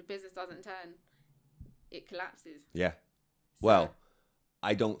turning, if the business doesn't turn, it collapses. Yeah. So, well,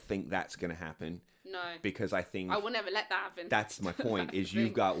 I don't think that's going to happen. No. Because I think... I will never let that happen. That's my point, is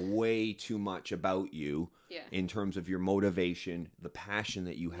you've got way too much about you in terms of your motivation, the passion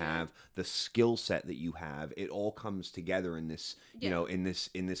that you have, the skill set that you have. It all comes together in this, you know, in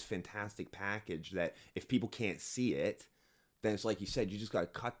this fantastic package that if people can't see it, then it's like you said, you just got to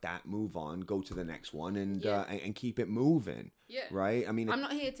cut that, move on, go to the next one, and keep it moving. Yeah. Right? I mean... I'm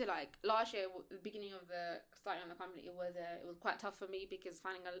not here to, like, last year, the beginning of starting on the company, it was quite tough for me, because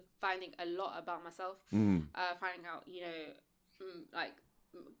finding a lot about myself, finding out, you know, like,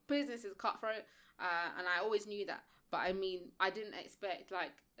 business is cutthroat, and I always knew that. But, I mean, I didn't expect,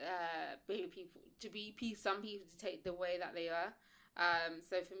 like, some people to take the way that they are.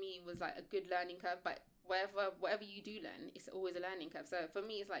 So, for me, it was, like, a good learning curve, but... Whatever you do learn, it's always a learning curve. So for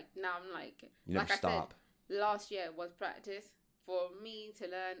me, it's like, now I'm like, you never stop. I said, last year was practice for me to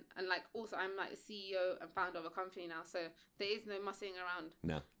learn, and like also I'm like CEO and founder of a company now, so there is no mussing around.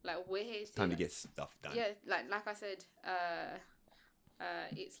 No, like we're here. It's time to get stuff done. Yeah, like I said,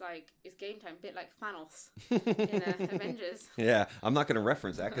 it's game time, a bit like Thanos in Avengers. Yeah, I'm not going to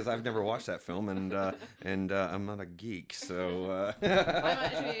reference that because I've never watched that film, and I'm not a geek, so I'm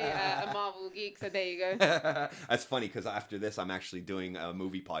actually a Marvel geek, so there you go. That's funny because after this, I'm actually doing a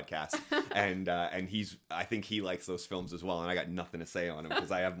movie podcast, and I think he likes those films as well, and I got nothing to say on him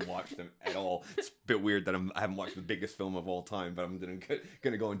because I haven't watched them at all. It's a bit weird that I haven't watched the biggest film of all time, but I'm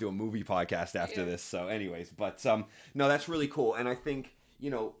gonna go and do a movie podcast after this. So, anyways, but no, that's really cool, and I think. You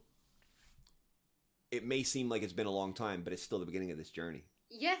know, it may seem like it's been a long time, but it's still the beginning of this journey.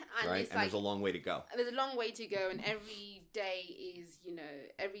 Yeah, and right? It's and there's a long way to go. There's a long way to go, and every day is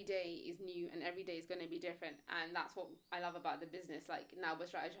new, and every day is going to be different, and that's what I love about the business. Like now, we're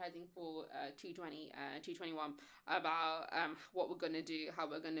strategizing for 221 about what we're going to do, how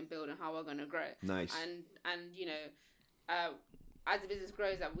we're going to build, and how we're going to grow. Nice. And you know, as the business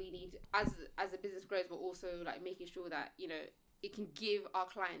grows, that we need as the business grows, we're also like making sure that it can give our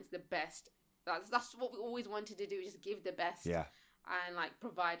clients the best. That's what we always wanted to do, just give the best. Yeah. And like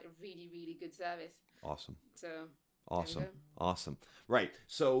provide a really, really good service. Awesome. So Awesome. Right.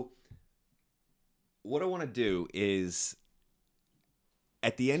 So what I want to do is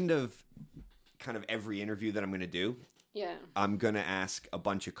at the end of kind of every interview that I'm going to do, I'm going to ask a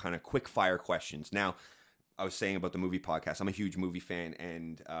bunch of kind of quick fire questions. Now, I was saying about the movie podcast, I'm a huge movie fan,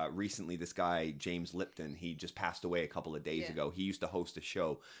 and recently this guy, James Lipton, he just passed away a couple of days ago. He used to host a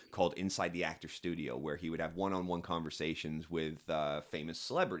show called Inside the Actor Studio, where he would have one-on-one conversations with famous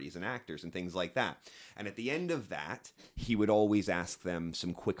celebrities and actors and things like that. And at the end of that, he would always ask them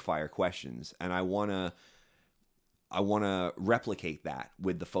some quick-fire questions, and I want to replicate that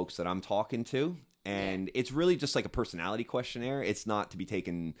with the folks that I'm talking to. And it's really just like a personality questionnaire. It's not to be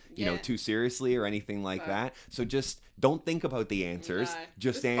taken, you know, too seriously or anything like that. So just don't think about the answers. No,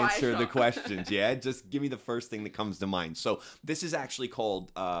 just answer the questions. Yeah, just give me the first thing that comes to mind. So this is actually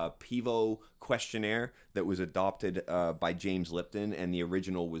called Pivo questionnaire that was adopted by James Lipton, and the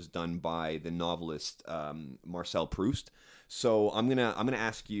original was done by the novelist Marcel Proust. So I'm gonna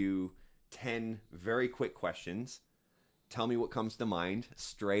ask you 10 very quick questions. Tell me what comes to mind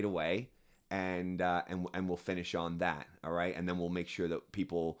straight away. And we'll finish on that, all right? And then we'll make sure that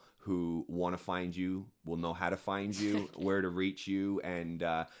people who want to find you will know how to find you, where to reach you, and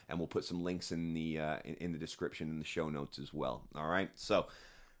we'll put some links in the description in the show notes as well. All right. So,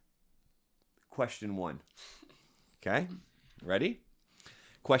 question 1. Okay, ready?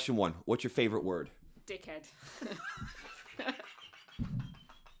 Question 1. What's your favorite word? Dickhead.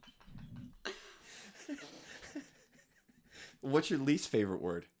 What's your least favorite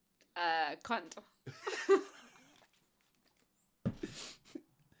word? Cunt.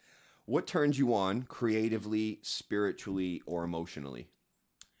 What turns you on creatively, spiritually, or emotionally?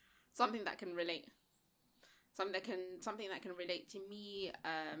 Something that can relate. Something that can relate to me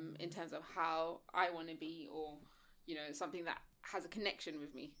in terms of how I want to be, or something that has a connection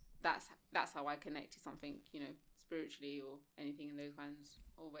with me. That's how I connect to something, spiritually or anything in those kinds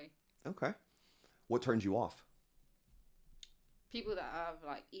of way. Okay. What turns you off? People that are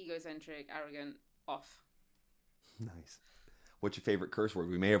like egocentric, arrogant, off. Nice. What's your favorite curse word?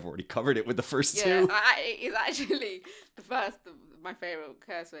 We may have already covered it with the first two. Yeah, it's actually my favorite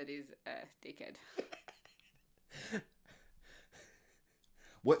curse word is dickhead.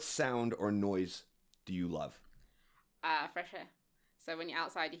 What sound or noise do you love? Fresh air. So when you're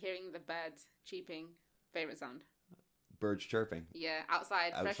outside, you're hearing the birds cheeping. Favorite sound. Birds chirping. Yeah,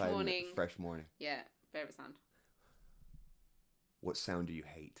 outside fresh Outside in the morning. fresh morning. Yeah, favorite sound. What sound do you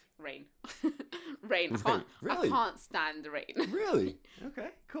hate? Rain. Rain. Really? I can't stand the rain. Really? Okay,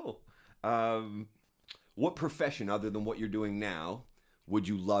 cool. What profession other than what you're doing now would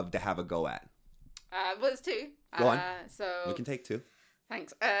you love to have a go at? Well, it's two. Go on. So You can take two.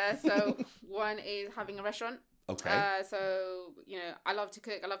 thanks. So one is having a restaurant. Okay. So I love to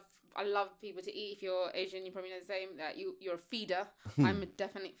cook. I love people to eat. If you're Asian, you probably know the same. That you're a feeder. I'm a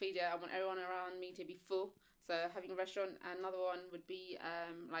definite feeder. I want everyone around me to be full. So having a restaurant. Another one would be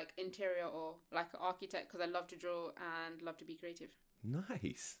like interior or like an architect, because I love to draw and love to be creative.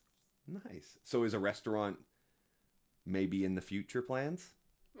 Nice. So is a restaurant maybe in the future plans?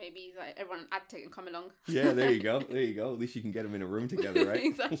 Maybe like everyone ad tech can come along. Yeah, there you go. At least you can get them in a room together, right?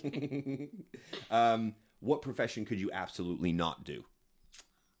 Exactly. What profession could you absolutely not do?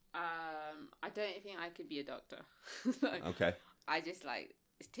 I don't think I could be a doctor. Okay. I just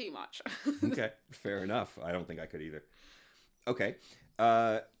it's too much. Okay, fair enough. I don't think I could either. Okay.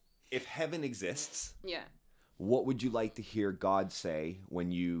 If heaven exists, Yeah. what would you like to hear God say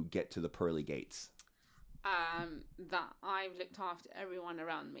when you get to the pearly gates? That I've looked after everyone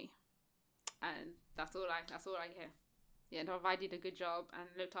around me, and that's all I hear. Yeah, and if I did a good job and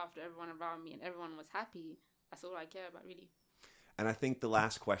looked after everyone around me and everyone was happy, that's all I care about, really. And I think the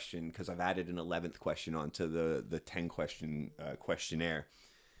last question, because I've added an 11th question onto the 10 question questionnaire.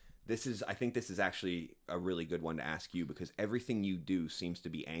 I think this is actually a really good one to ask you, because everything you do seems to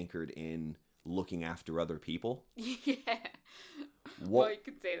be anchored in looking after other people. Yeah. Well, you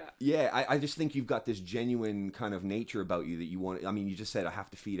could say that. Yeah, I just think you've got this genuine kind of nature about you that you want. I mean, you just said, I have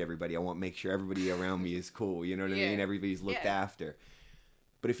to feed everybody. I want to make sure everybody around me is cool. You know what I mean? Everybody's looked after.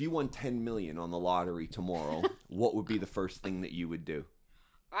 But if you won 10 million on the lottery tomorrow, what would be the first thing that you would do?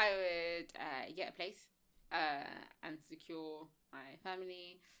 I would get a place and secure my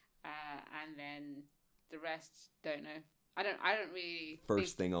family, and then the rest, don't know. I don't really.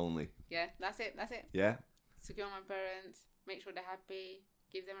 First thing only. Yeah, that's it. Yeah. Secure my parents, make sure they're happy,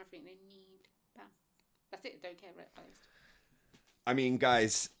 give them everything they need. Bam. That's it. Don't care about the rest. I mean,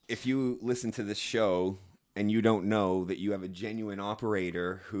 guys, if you listen to this show and you don't know that you have a genuine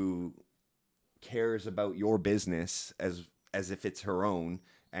operator who cares about your business as if it's her own,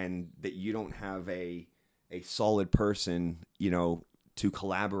 and that you don't have a solid person, to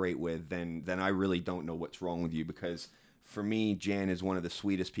collaborate with, then I really don't know what's wrong with you. Because for me, Jan is one of the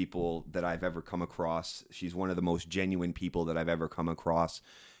sweetest people that I've ever come across. She's one of the most genuine people that I've ever come across.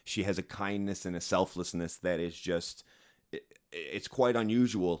 She has a kindness and a selflessness that is just, it's quite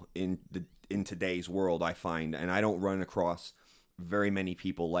unusual in today's world, I find. And I don't run across very many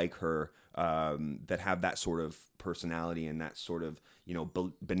people like her that have that sort of personality and that sort of,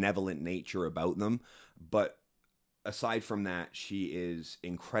 benevolent nature about them. But aside from that, she is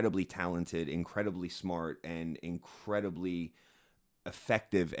incredibly talented, incredibly smart, and incredibly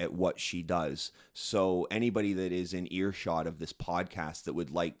effective at what she does. So anybody that is in earshot of this podcast that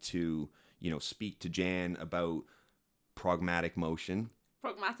would like to, speak to Jan about ProgMatic motion,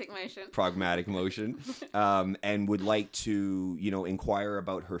 and would like to, inquire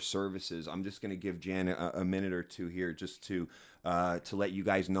about her services, I'm just going to give Jan a minute or two here just to let you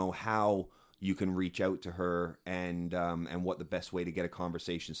guys know how you can reach out to her and what the best way to get a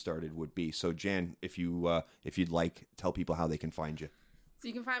conversation started would be. So Jan, if you'd like, tell people how they can find you. So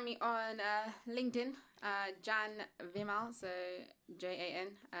you can find me on LinkedIn, Jan Vimal, so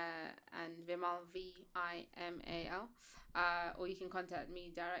Jan, and Vimal Vimal, or you can contact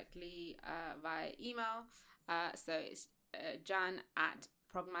me directly via email. So it's Jan at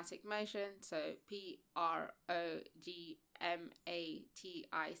ProgMatic Motion, so ProgMatic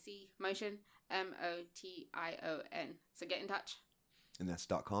Motion, MOTION. So get in touch. And that's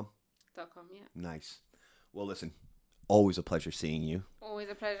 .com? .com, yeah. Nice. Well, listen, always a pleasure seeing you. Always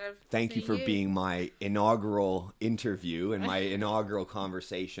a pleasure. Thank you for being my inaugural interview and my inaugural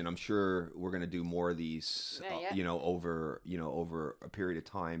conversation. I'm sure we're going to do more of these, over a period of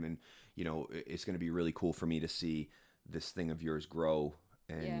time. And, it's going to be really cool for me to see this thing of yours grow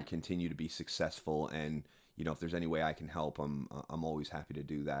and continue to be successful. And, if there's any way I can help, I'm always happy to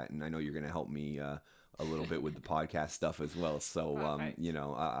do that. And I know you're going to help me a little bit with the podcast stuff as well. So, you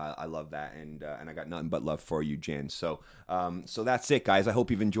know, I love that. And I got nothing but love for you, Jan. So, so that's it, guys. I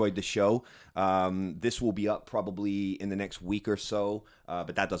hope you've enjoyed the show. This will be up probably in the next week or so.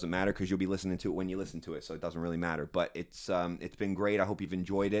 But that doesn't matter because you'll be listening to it when you listen to it. So it doesn't really matter. But it's been great. I hope you've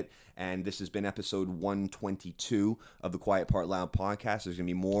enjoyed it. And this has been episode 122 of the Quiet Part Loud podcast. There's going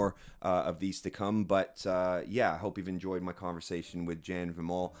to be more of these to come. But yeah, I hope you've enjoyed my conversation with Jan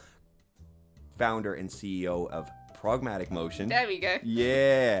Vimal, founder and CEO of ProgMatic Motion. There we go.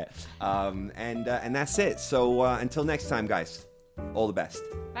 Yeah. And that's it. So until next time, guys, all the best.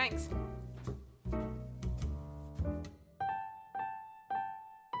 Thanks.